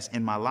pass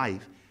in my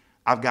life,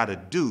 I've got to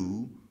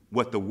do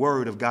what the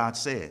word of God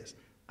says.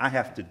 I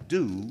have to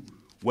do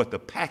what the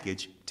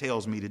package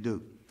tells me to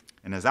do.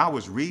 And as I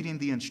was reading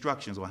the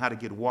instructions on how to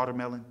get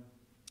watermelon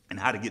and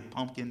how to get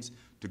pumpkins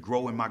to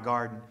grow in my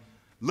garden,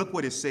 look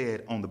what it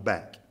said on the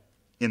back,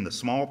 in the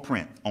small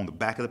print on the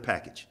back of the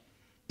package.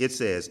 It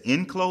says,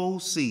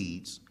 enclosed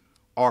seeds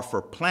are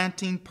for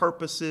planting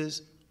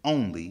purposes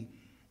only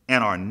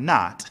and are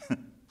not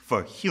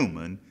for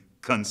human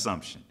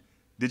consumption.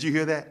 Did you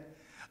hear that?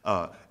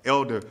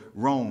 Elder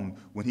Roan,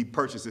 when he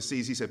purchased the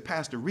seeds, he said,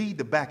 Pastor, read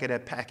the back of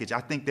that package. I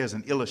think there's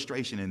an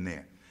illustration in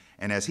there.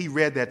 And as he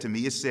read that to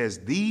me, it says,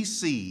 these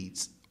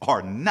seeds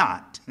are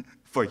not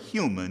for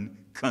human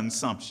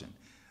consumption.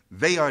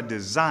 They are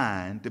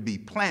designed to be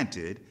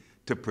planted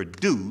to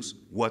produce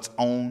what's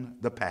on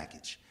the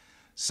package.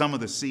 Some of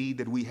the seed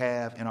that we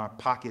have in our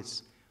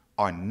pockets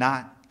are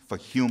not for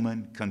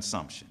human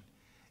consumption.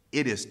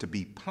 It is to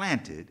be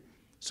planted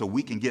so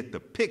we can get the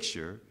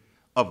picture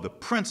of the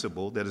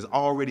principle that has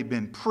already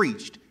been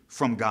preached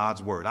from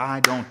God's word.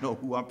 I don't know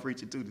who I'm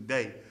preaching to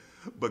today,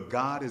 but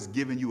God has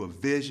given you a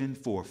vision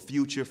for a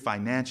future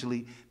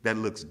financially that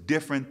looks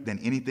different than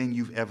anything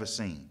you've ever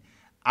seen.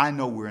 I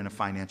know we're in a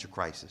financial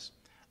crisis.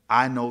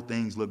 I know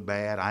things look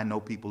bad. I know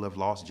people have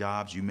lost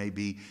jobs. You may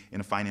be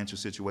in a financial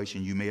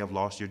situation. You may have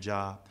lost your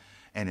job.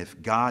 And if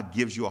God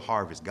gives you a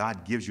harvest,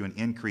 God gives you an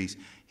increase,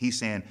 he's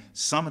saying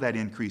some of that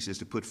increase is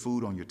to put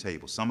food on your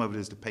table. Some of it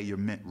is to pay your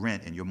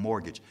rent and your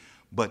mortgage.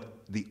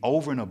 But the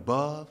over and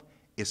above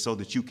is so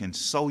that you can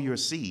sow your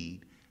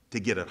seed to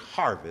get a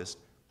harvest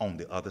on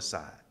the other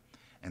side.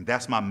 And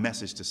that's my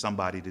message to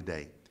somebody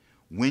today.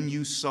 When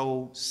you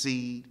sow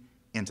seed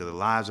into the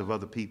lives of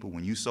other people,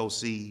 when you sow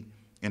seed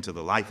into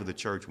the life of the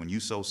church, when you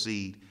sow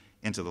seed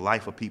into the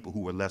life of people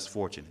who are less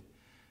fortunate,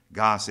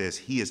 God says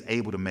he is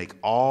able to make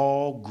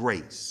all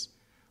grace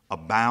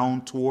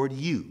abound toward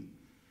you,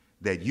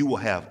 that you will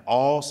have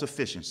all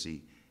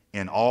sufficiency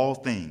in all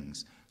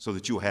things, so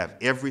that you'll have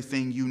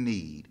everything you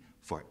need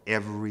for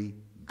every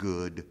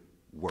good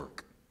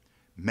work.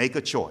 Make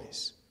a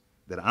choice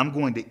that I'm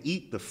going to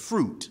eat the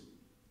fruit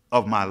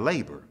of my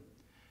labor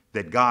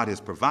that God has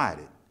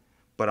provided,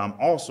 but I'm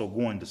also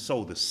going to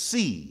sow the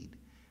seed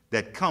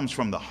that comes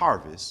from the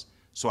harvest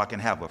so I can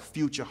have a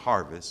future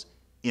harvest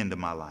into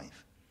my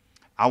life.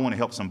 I want to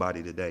help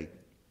somebody today.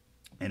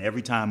 And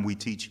every time we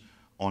teach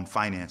on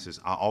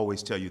finances, I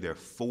always tell you there are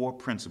 4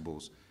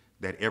 principles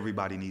that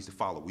everybody needs to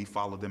follow. We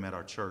follow them at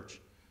our church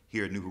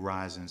here at New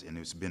Horizons, and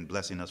it's been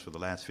blessing us for the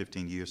last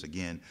 15 years,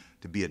 again,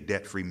 to be a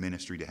debt-free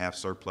ministry, to have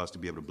surplus, to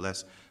be able to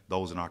bless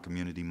those in our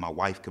community. My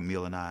wife,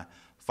 Camille, and I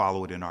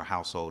follow it in our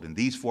household. And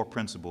these 4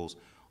 principles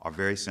are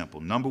very simple.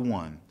 Number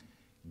 1,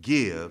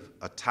 give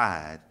a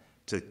tithe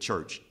to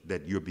church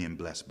that you're being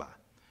blessed by.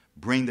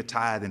 Bring the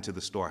tithe into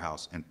the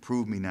storehouse and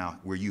prove me now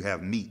where you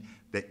have meat,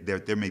 that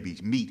there may be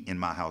meat in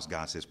my house,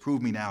 God says.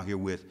 Prove me now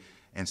herewith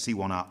and see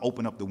when I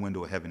open up the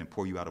window of heaven and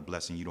pour you out a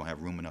blessing you don't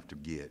have room enough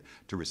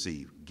to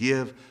receive.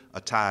 Give a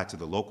tithe to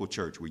the local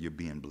church where you're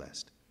being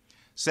blessed.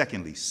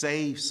 Secondly,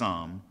 save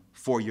some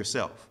for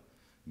yourself.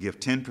 Give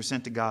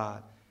 10% to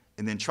God,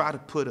 and then try to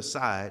put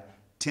aside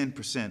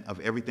 10% of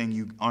everything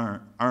you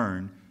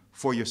earn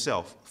for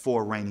yourself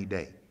for a rainy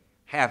day.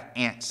 Have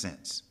ant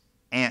sense.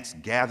 Ants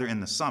gather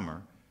in the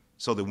summer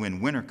so that when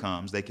winter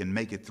comes, they can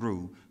make it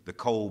through the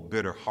cold,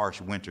 bitter,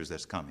 harsh winters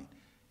that's coming.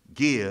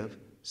 Give,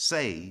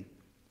 save,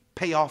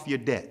 pay off your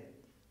debt.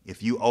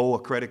 If you owe a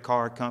credit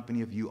card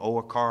company, if you owe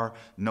a car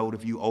note,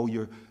 if you owe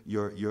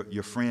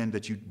your friend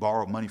that you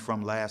borrowed money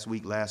from last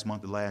week, last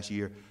month, or last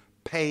year,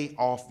 pay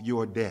off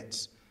your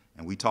debts.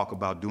 And we talk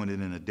about doing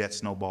it in a debt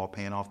snowball,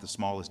 paying off the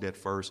smallest debt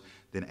first,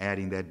 then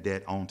adding that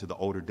debt onto the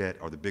older debt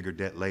or the bigger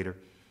debt later.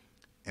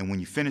 And when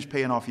you finish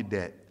paying off your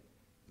debt,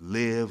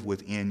 live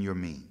within your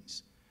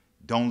means.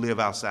 Don't live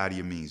outside of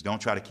your means. Don't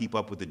try to keep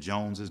up with the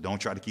Joneses. Don't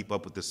try to keep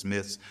up with the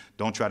Smiths.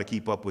 Don't try to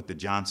keep up with the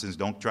Johnsons.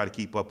 Don't try to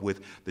keep up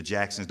with the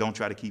Jacksons. Don't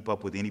try to keep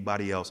up with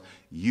anybody else.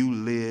 You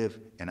live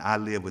and I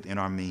live within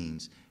our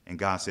means. And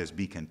God says,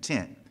 be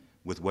content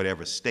with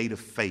whatever state of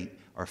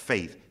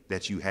faith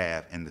that you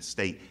have and the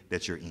state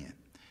that you're in.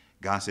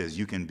 God says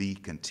you can be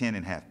content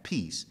and have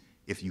peace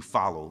if you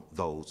follow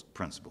those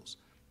principles.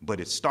 But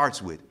it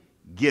starts with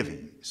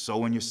giving,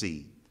 sowing your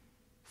seed,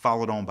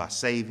 followed on by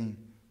saving,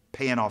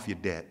 paying off your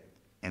debt,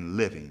 and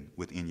living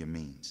within your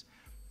means.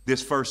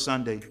 This first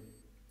Sunday,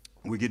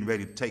 we're getting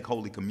ready to take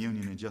Holy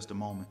Communion in just a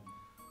moment.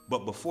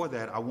 But before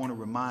that, I want to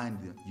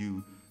remind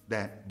you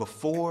that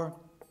before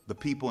the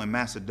people in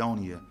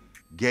Macedonia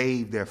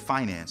gave their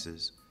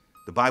finances,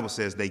 the Bible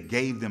says they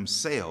gave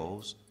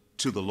themselves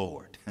to the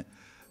Lord.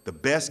 The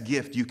best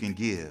gift you can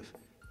give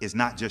is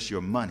not just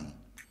your money,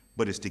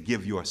 but it's to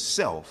give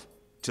yourself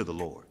to the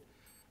Lord.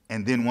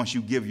 And then once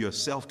you give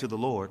yourself to the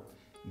Lord,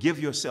 give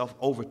yourself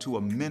over to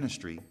a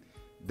ministry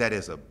that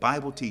is a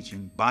Bible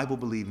teaching, Bible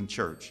believing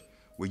church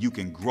where you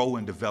can grow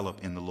and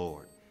develop in the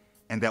Lord,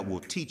 and that will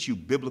teach you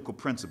biblical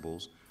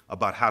principles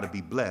about how to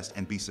be blessed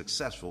and be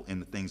successful in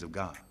the things of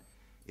God.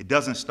 It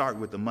doesn't start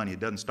with the money.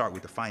 It doesn't start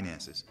with the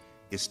finances.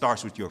 It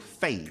starts with your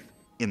faith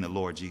in the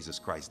Lord Jesus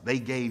Christ. They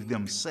gave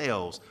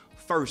themselves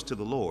first to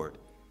the Lord,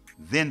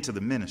 then to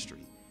the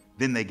ministry.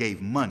 Then they gave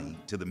money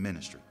to the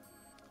ministry.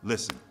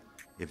 Listen,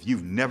 if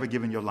you've never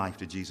given your life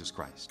to Jesus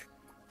Christ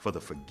for the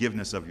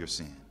forgiveness of your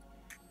sin,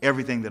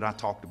 everything that I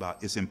talked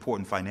about is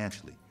important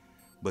financially,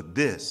 but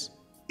this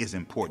is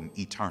important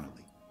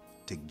eternally,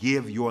 to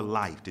give your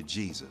life to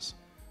Jesus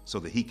so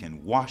that he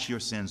can wash your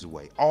sins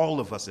away. All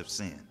of us have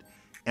sinned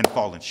and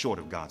fallen short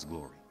of God's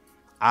glory.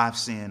 I've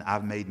sinned.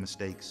 I've made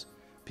mistakes.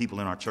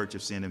 People in our church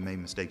have sinned and made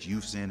mistakes.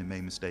 You've sinned and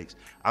made mistakes.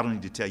 I don't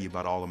need to tell you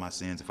about all of my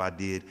sins. If I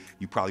did,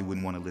 you probably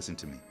wouldn't want to listen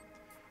to me.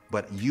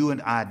 But you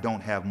and I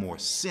don't have more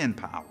sin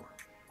power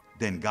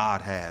than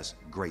God has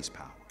grace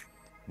power.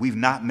 We've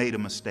not made a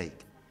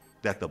mistake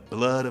that the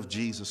blood of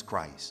Jesus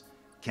Christ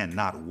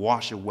cannot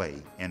wash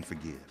away and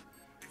forgive.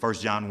 1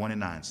 John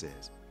 1:9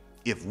 says,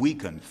 if we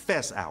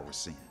confess our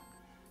sin,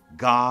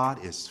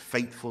 God is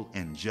faithful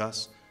and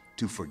just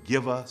to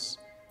forgive us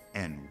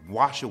and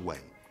wash away,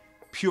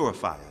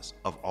 purify us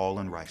of all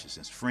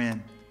unrighteousness.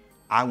 Friend,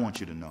 I want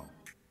you to know,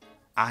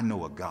 I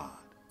know a God,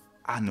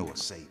 I know a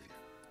Savior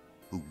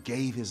who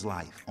gave his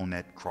life on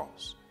that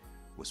cross,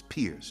 was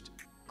pierced,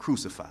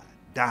 crucified,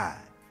 died,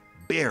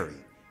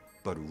 buried,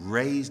 but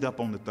raised up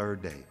on the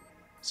third day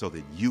so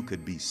that you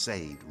could be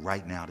saved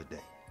right now today.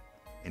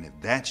 And if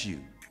that's you,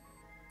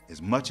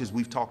 as much as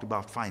we've talked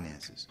about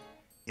finances,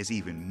 it's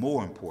even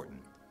more important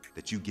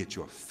that you get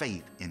your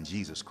faith in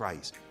Jesus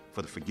Christ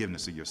for the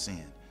forgiveness of your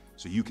sin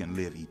so you can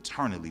live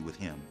eternally with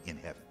him in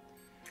heaven.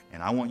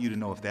 And I want you to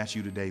know, if that's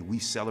you today, we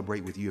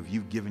celebrate with you. If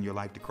you've given your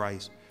life to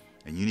Christ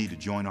and you need to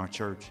join our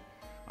church,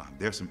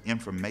 there's some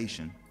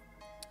information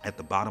at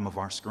the bottom of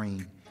our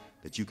screen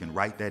that you can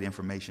write that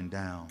information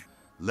down.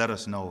 Let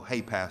us know,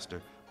 hey,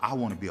 Pastor, I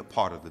want to be a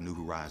part of the New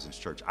Horizons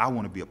Church. I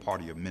want to be a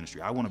part of your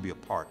ministry. I want to be a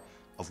part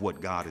of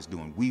what God is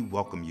doing. We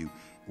welcome you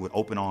with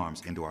open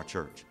arms into our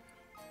church.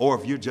 Or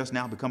if you're just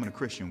now becoming a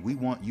Christian, we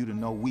want you to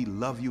know we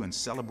love you and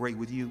celebrate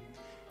with you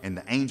and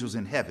the angels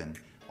in heaven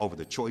over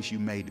the choice you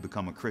made to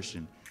become a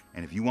Christian.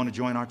 And if you want to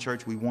join our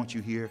church, we want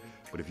you here.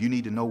 But if you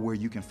need to know where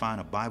you can find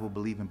a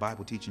Bible-believing,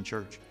 Bible-teaching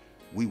church,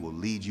 we will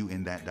lead you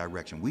in that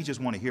direction. We just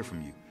want to hear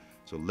from you.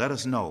 So let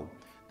us know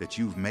that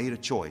you've made a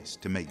choice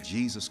to make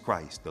Jesus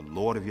Christ the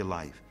Lord of your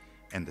life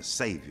and the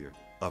Savior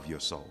of your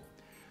soul.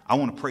 I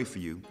want to pray for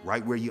you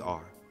right where you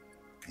are,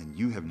 and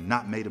you have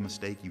not made a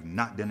mistake. You've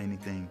not done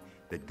anything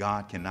that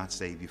God cannot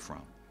save you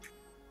from.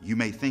 You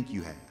may think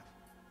you have,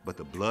 but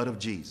the blood of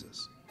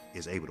Jesus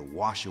is able to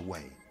wash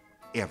away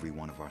every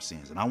one of our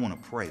sins. And I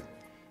want to pray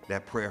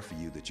that prayer for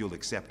you, that you'll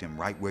accept him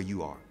right where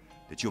you are,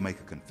 that you'll make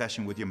a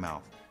confession with your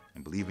mouth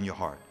and believe in your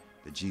heart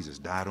that Jesus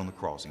died on the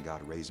cross and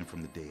God raised him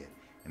from the dead,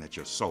 and that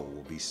your soul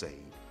will be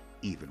saved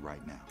even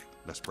right now.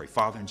 Let's pray.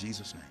 Father, in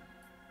Jesus' name,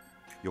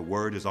 your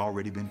word has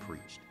already been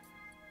preached.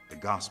 The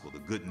gospel, the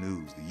good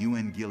news, the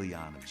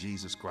euangelion of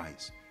Jesus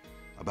Christ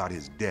about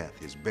his death,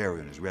 his burial,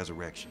 and his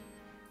resurrection,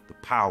 the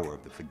power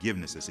of the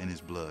forgiveness that's in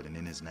his blood and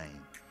in his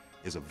name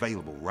is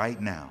available right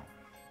now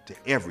to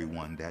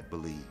everyone that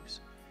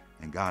believes.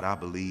 And God, I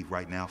believe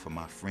right now for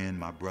my friend,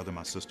 my brother,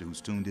 my sister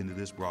who's tuned into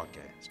this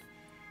broadcast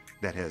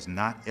that has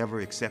not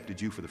ever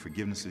accepted you for the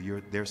forgiveness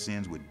of their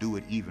sins would do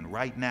it even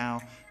right now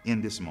in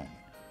this moment.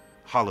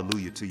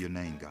 Hallelujah to your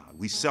name, God.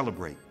 We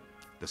celebrate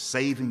the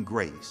saving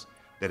grace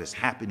that is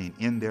happening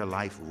in their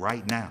life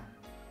right now.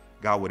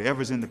 God,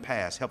 whatever's in the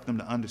past, help them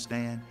to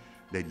understand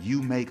that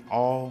you make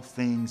all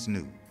things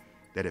new.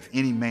 That if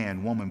any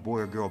man, woman, boy,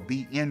 or girl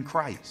be in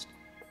Christ,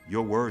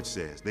 your word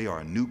says they are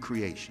a new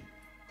creation.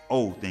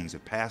 Old things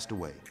have passed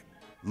away.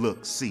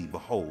 Look, see,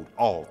 behold,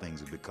 all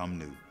things have become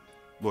new.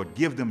 Lord,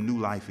 give them new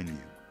life in you.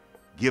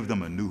 Give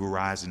them a new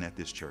horizon at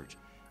this church.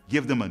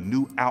 Give them a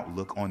new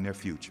outlook on their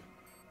future.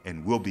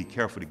 and we'll be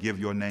careful to give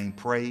your name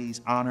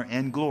praise, honor,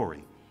 and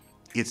glory.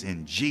 It's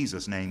in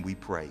Jesus' name we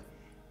pray.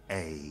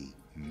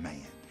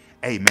 Amen.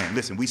 Amen.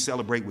 Listen, we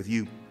celebrate with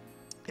you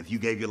if you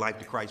gave your life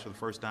to Christ for the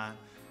first time.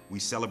 We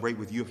celebrate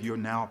with you if you're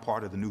now a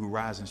part of the New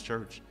Horizons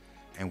Church.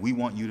 And we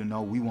want you to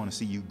know we want to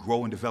see you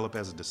grow and develop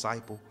as a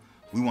disciple.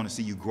 We want to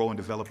see you grow and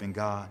develop in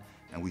God.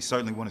 And we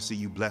certainly want to see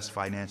you blessed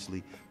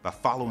financially by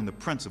following the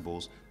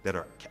principles that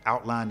are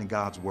outlined in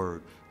God's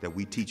word that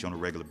we teach on a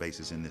regular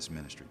basis in this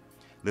ministry.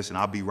 Listen,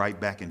 I'll be right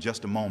back in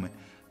just a moment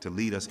to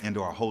lead us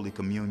into our Holy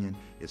Communion.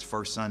 It's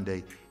First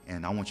Sunday,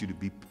 and I want you to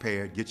be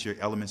prepared. Get your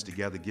elements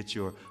together. Get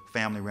your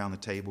family around the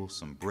table,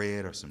 some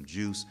bread or some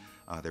juice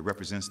that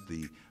represents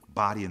the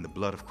body and the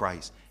blood of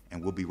Christ.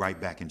 And we'll be right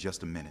back in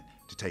just a minute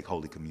to take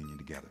Holy Communion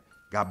together.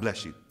 God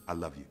bless you. I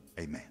love you.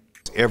 Amen.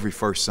 Every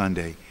first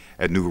Sunday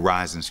at New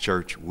Horizons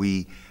Church,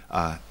 we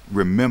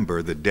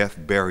remember the death,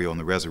 burial, and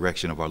the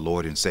resurrection of our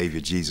Lord and Savior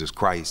Jesus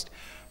Christ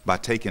by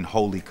taking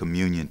Holy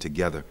Communion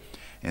together.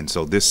 And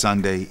so this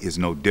Sunday is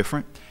no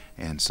different.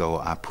 And so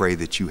I pray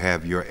that you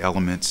have your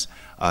elements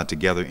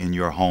together in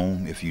your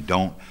home. If you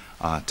don't,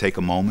 take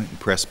a moment and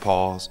press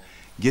pause.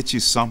 Get you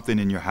something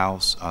in your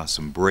house,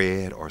 some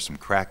bread or some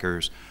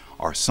crackers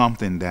or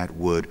something that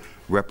would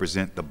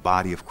represent the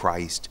body of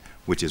Christ,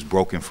 which is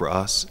broken for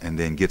us. And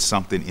then get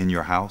something in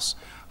your house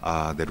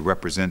that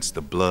represents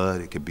the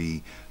blood. It could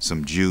be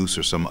some juice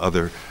or some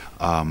other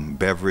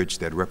beverage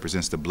that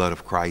represents the blood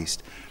of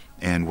Christ.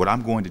 And what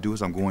I'm going to do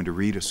is I'm going to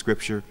read a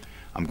scripture.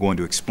 I'm going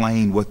to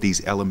explain what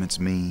these elements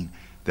mean.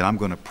 Then I'm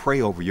going to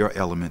pray over your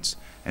elements,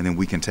 and then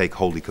we can take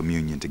Holy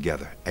Communion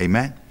together.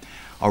 Amen?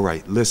 All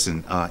right,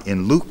 listen,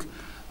 in Luke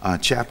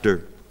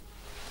chapter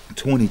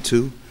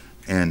 22,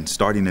 and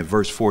starting at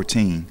verse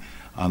 14,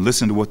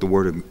 listen to what the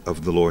word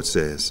of the Lord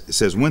says. It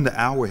says, when the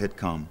hour had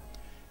come,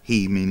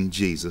 he, meaning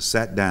Jesus,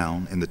 sat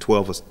down and the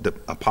 12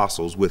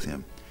 apostles with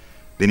him.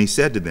 Then he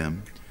said to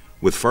them,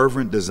 with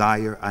fervent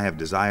desire, I have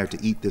desired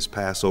to eat this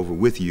Passover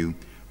with you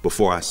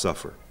before I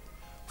suffer.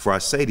 For I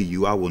say to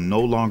you, I will no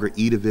longer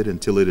eat of it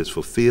until it is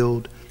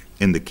fulfilled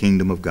in the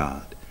kingdom of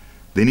God.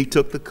 Then he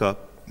took the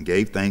cup,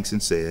 gave thanks,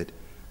 and said,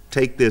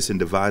 take this and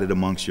divide it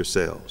amongst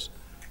yourselves.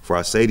 For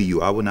I say to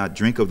you, I will not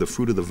drink of the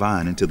fruit of the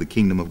vine until the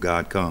kingdom of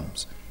God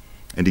comes.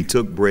 And he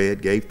took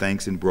bread, gave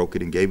thanks, and broke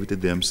it, and gave it to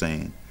them,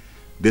 saying,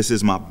 this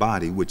is my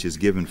body, which is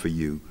given for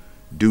you.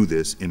 Do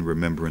this in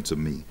remembrance of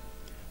me.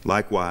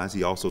 Likewise,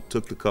 he also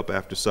took the cup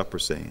after supper,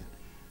 saying,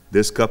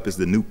 this cup is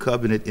the new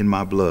covenant in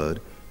my blood,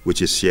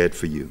 which is shed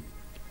for you.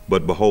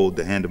 But behold,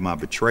 the hand of my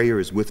betrayer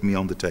is with me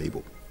on the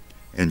table.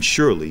 And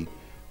surely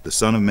the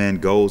Son of Man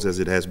goes as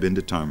it has been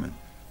determined.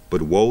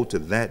 But woe to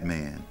that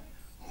man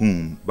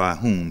by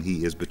whom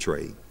he is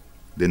betrayed.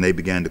 Then they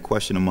began to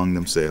question among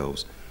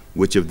themselves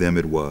which of them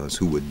it was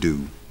who would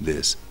do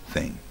this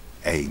thing.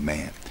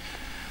 Amen.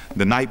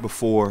 The night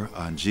before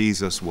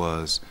Jesus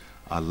was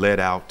led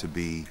out to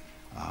be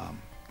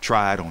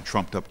tried on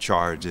trumped up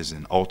charges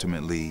and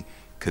ultimately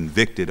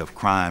convicted of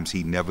crimes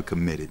he never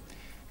committed,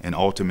 and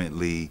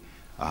ultimately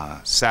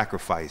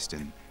sacrificed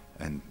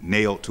and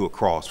nailed to a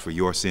cross for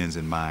your sins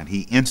and mine,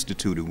 he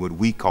instituted what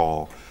we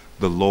call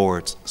the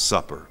Lord's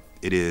Supper.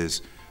 It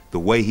is the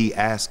way he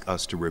asked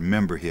us to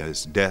remember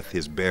his death,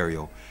 his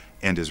burial,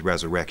 and his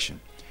resurrection.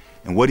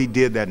 And what he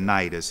did that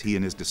night as he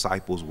and his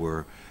disciples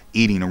were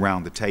eating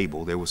around the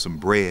table, there was some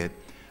bread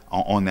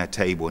on that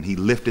table, and he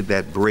lifted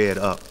that bread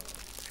up.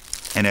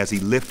 And as he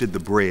lifted the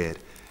bread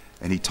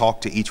and he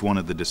talked to each one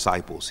of the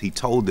disciples, he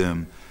told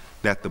them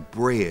that the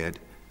bread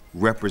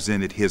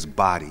represented his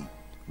body,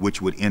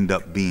 which would end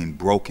up being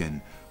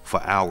broken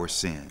for our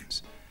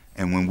sins.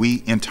 And when we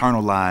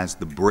internalize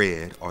the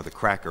bread or the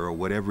cracker or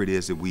whatever it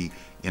is that we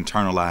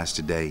internalize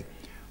today,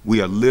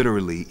 we are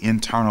literally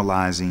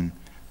internalizing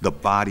the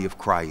body of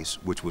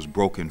Christ, which was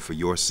broken for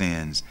your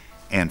sins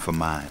and for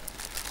mine.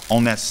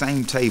 On that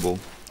same table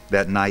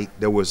that night,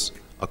 there was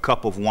a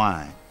cup of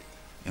wine.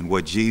 And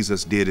what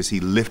Jesus did is he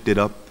lifted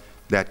up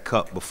that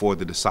cup before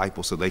the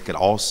disciples so they could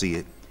all see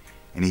it.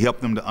 And he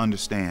helped them to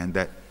understand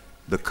that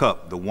the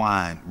cup, the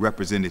wine,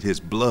 represented his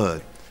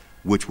blood,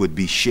 which would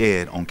be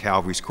shed on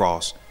Calvary's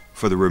cross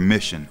for the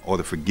remission or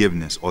the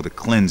forgiveness or the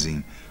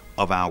cleansing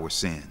of our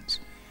sins.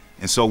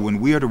 And so when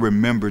we are to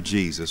remember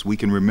Jesus, we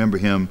can remember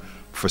him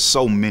for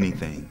so many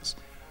things.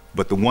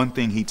 But the one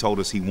thing he told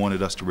us he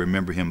wanted us to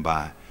remember him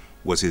by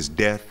was his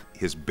death,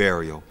 his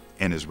burial,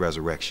 and his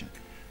resurrection.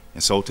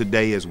 And so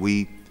today, as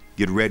we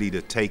get ready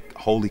to take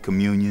Holy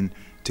Communion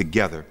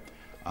together,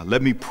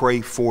 let me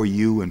pray for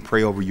you and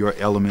pray over your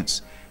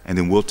elements, and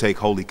then we'll take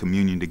Holy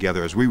Communion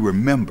together as we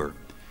remember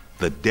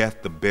the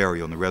death, the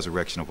burial, and the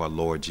resurrection of our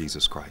Lord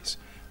Jesus Christ.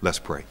 Let's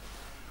pray.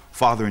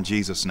 Father, in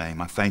Jesus'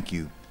 name, I thank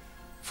you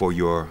for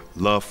your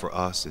love for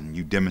us and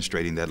you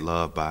demonstrating that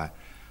love by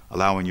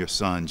allowing your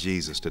son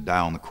Jesus to die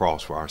on the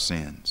cross for our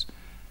sins.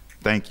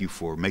 Thank you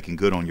for making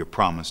good on your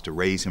promise to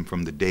raise him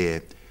from the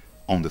dead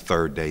on the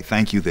third day.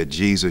 Thank you that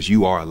Jesus,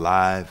 you are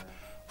alive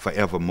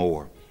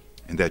forevermore,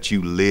 and that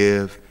you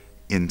live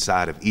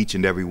inside of each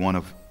and every one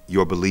of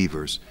your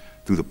believers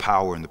through the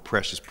power and the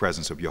precious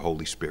presence of your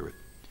Holy Spirit.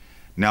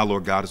 Now,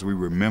 Lord God, as we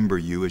remember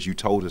you, as you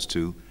told us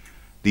to,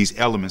 these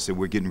elements that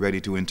we're getting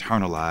ready to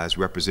internalize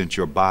represent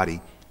your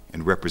body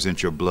and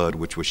represent your blood,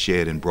 which was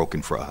shed and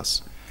broken for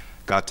us.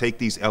 God, take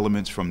these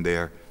elements from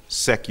their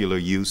secular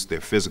use,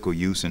 their physical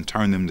use, and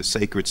turn them to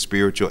sacred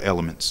spiritual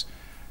elements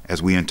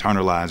as we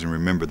internalize and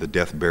remember the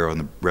death, burial,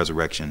 and the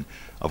resurrection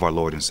of our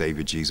Lord and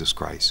Savior, Jesus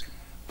Christ.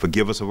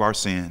 Forgive us of our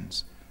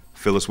sins.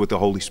 Fill us with the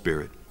Holy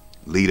Spirit.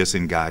 Lead us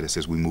and guide us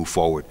as we move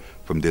forward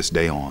from this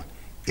day on.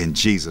 In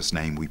Jesus'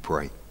 name we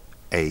pray.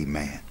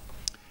 Amen.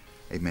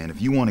 Amen.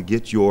 If you want to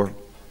get your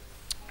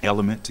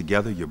element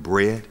together, your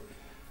bread,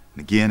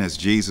 and again, as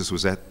Jesus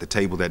was at the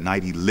table that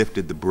night, he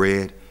lifted the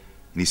bread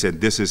and he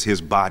said, this is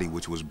his body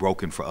which was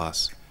broken for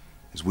us.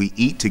 As we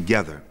eat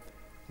together,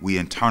 we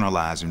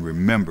internalize and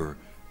remember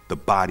the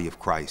body of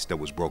Christ that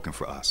was broken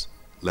for us.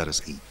 Let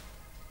us eat.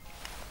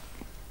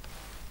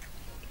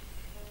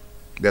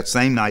 That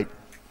same night,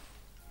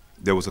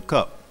 there was a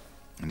cup,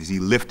 and as he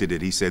lifted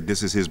it, he said,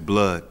 this is his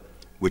blood,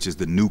 which is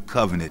the new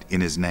covenant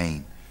in his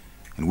name.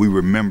 And we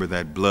remember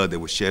that blood that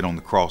was shed on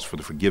the cross for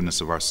the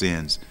forgiveness of our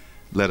sins.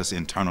 Let us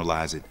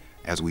internalize it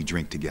as we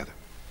drink together.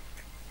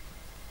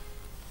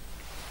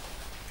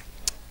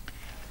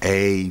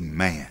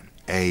 Amen.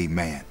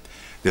 Amen.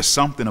 There's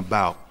something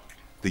about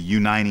the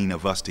uniting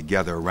of us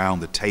together around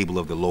the table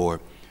of the Lord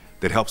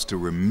that helps to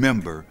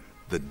remember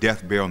the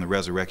death, burial, and the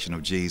resurrection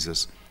of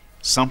Jesus.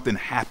 Something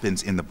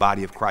happens in the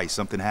body of Christ.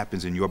 Something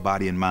happens in your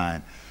body and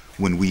mine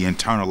when we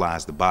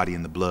internalize the body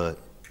and the blood.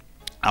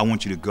 I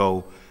want you to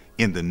go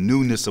in the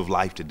newness of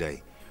life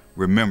today.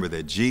 Remember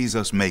that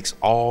Jesus makes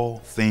all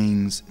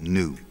things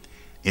new,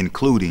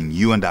 including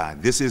you and I.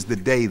 This is the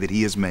day that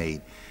he has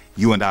made.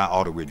 You and I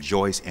ought to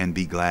rejoice and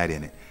be glad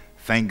in it.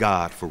 Thank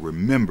God for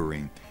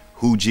remembering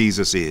who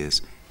Jesus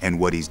is and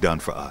what he's done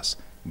for us.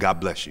 God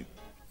bless you.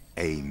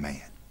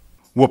 Amen.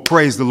 Well,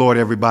 praise the Lord,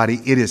 everybody.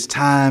 It is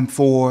time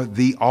for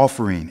the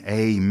offering.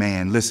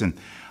 Amen. Listen,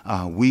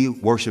 we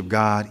worship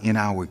God in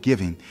our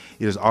giving.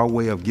 It is our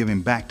way of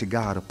giving back to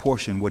God a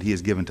portion of what he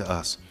has given to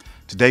us.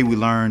 Today we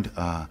learned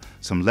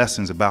some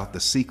lessons about the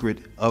secret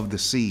of the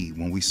seed.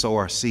 When we sow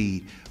our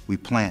seed, we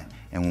plant.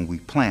 And when we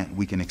plant,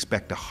 we can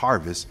expect a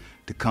harvest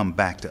to come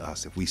back to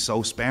us. If we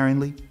sow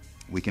sparingly,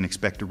 we can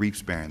expect to reap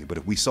sparingly. But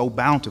if we sow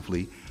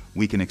bountifully,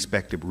 we can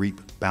expect to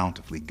reap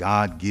bountifully.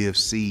 God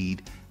gives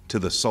seed to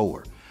the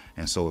sower.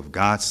 And so if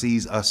God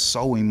sees us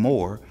sowing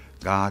more,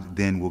 God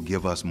then will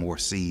give us more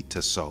seed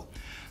to sow.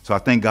 So I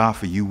thank God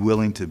for you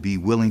willing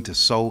to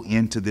sow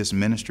into this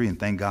ministry, and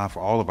thank God for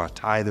all of our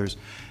tithers.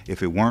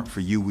 If it weren't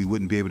for you, we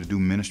wouldn't be able to do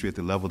ministry at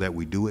the level that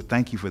we do it.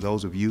 Thank you for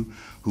those of you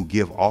who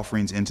give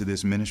offerings into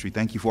this ministry.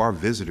 Thank you for our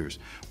visitors.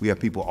 We have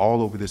people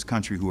all over this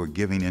country who are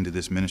giving into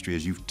this ministry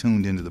as you've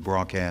tuned into the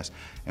broadcast,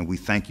 and we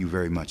thank you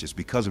very much. It's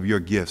because of your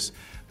gifts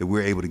that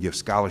we're able to give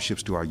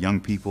scholarships to our young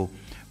people.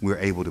 We're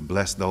able to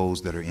bless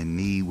those that are in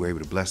need. We're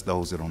able to bless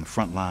those that are on the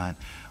front line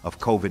of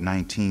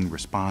COVID-19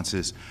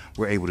 responses.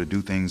 We're able to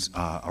do things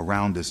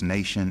around this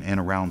nation and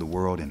around the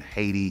world, in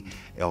Haiti,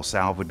 El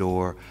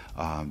Salvador,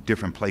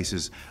 different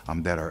places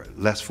that are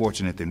less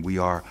fortunate than we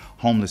are,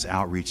 homeless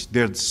outreach.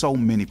 There's so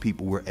many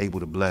people we're able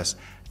to bless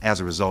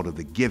as a result of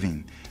the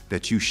giving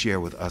that you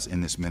share with us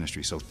in this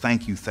ministry. So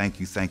thank you,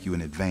 thank you, thank you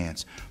in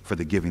advance for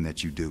the giving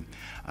that you do.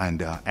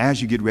 And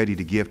as you get ready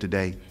to give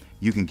today,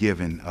 you can give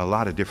in a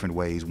lot of different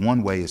ways.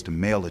 One way is to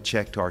mail a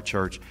check to our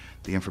church.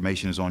 The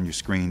information is on your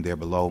screen there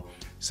below,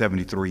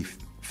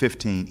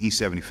 7315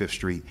 East 75th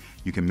Street.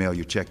 You can mail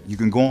your check. You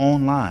can go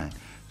online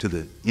to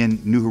the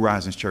New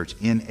Horizons Church,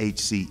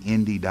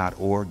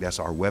 nhcindy.org. That's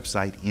our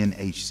website,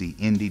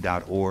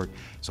 nhcindy.org.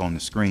 It's on the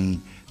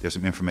screen. There's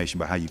some information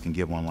about how you can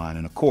give online.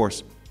 And of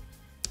course,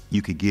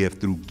 you could give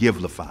through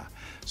Givelify.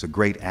 It's a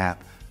great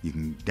app. You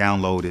can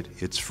download it.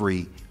 It's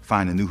free.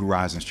 Find the New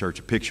Horizons Church,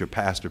 a picture of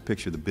pastor,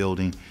 picture of the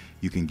building.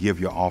 You can give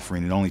your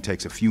offering. It only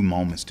takes a few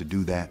moments to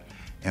do that,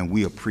 and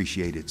we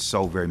appreciate it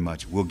so very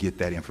much. We'll get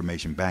that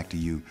information back to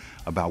you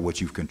about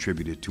what you've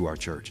contributed to our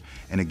church.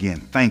 And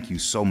again, thank you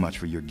so much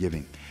for your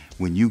giving.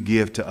 When you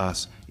give to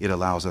us, it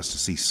allows us to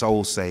see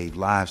souls saved,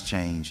 lives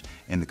changed,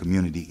 and the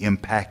community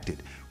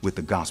impacted with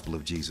the gospel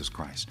of Jesus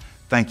Christ.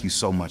 Thank you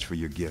so much for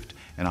your gift,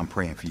 and I'm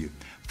praying for you.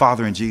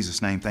 Father, in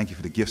Jesus' name, thank you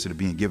for the gifts that are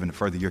being given to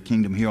further your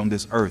kingdom here on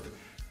this earth.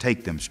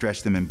 Take them,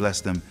 stretch them, and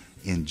bless them.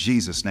 In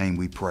Jesus' name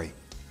we pray.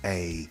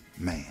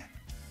 Amen.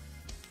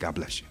 God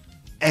bless you.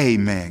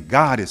 Amen.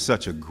 God is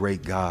such a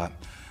great God.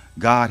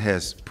 God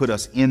has put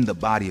us in the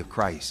body of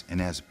Christ. And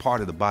as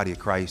part of the body of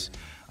Christ,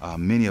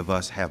 many of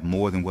us have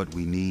more than what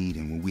we need.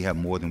 And when we have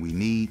more than we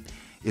need,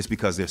 it's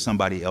because there's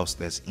somebody else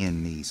that's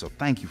in need. So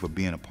thank you for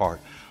being a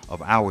part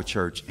of our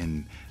church.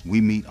 And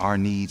we meet our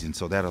needs. And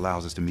so that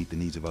allows us to meet the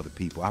needs of other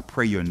people. I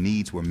pray your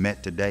needs were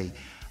met today.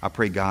 I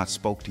pray God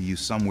spoke to you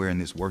somewhere in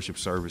this worship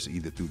service,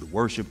 either through the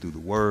worship, through the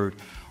word,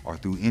 or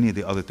through any of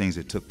the other things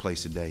that took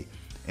place today.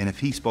 And if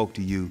he spoke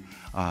to you,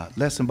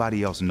 let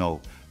somebody else know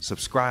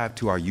subscribe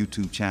to our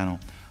YouTube channel.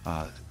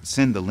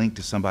 Send the link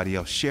to somebody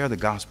else. Share the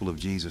gospel of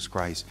Jesus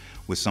Christ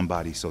with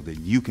somebody so that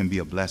you can be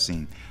a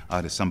blessing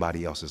to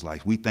somebody else's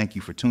life. We thank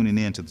you for tuning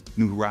in to the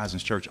New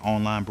Horizons Church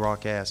online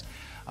broadcast.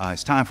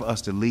 It's time for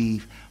us to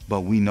leave,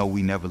 but we know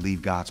we never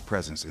leave God's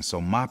presence. And so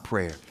my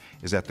prayer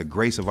is that the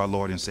grace of our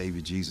Lord and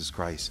Savior Jesus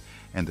Christ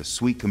and the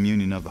sweet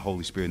communion of the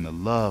Holy Spirit and the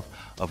love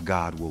of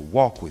God will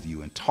walk with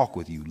you and talk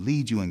with you,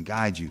 lead you and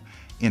guide you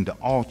into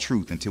all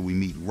truth until we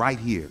meet right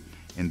here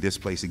in this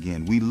place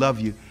again. We love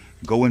you.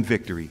 Go in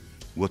victory.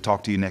 We'll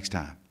talk to you next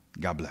time.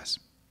 God bless.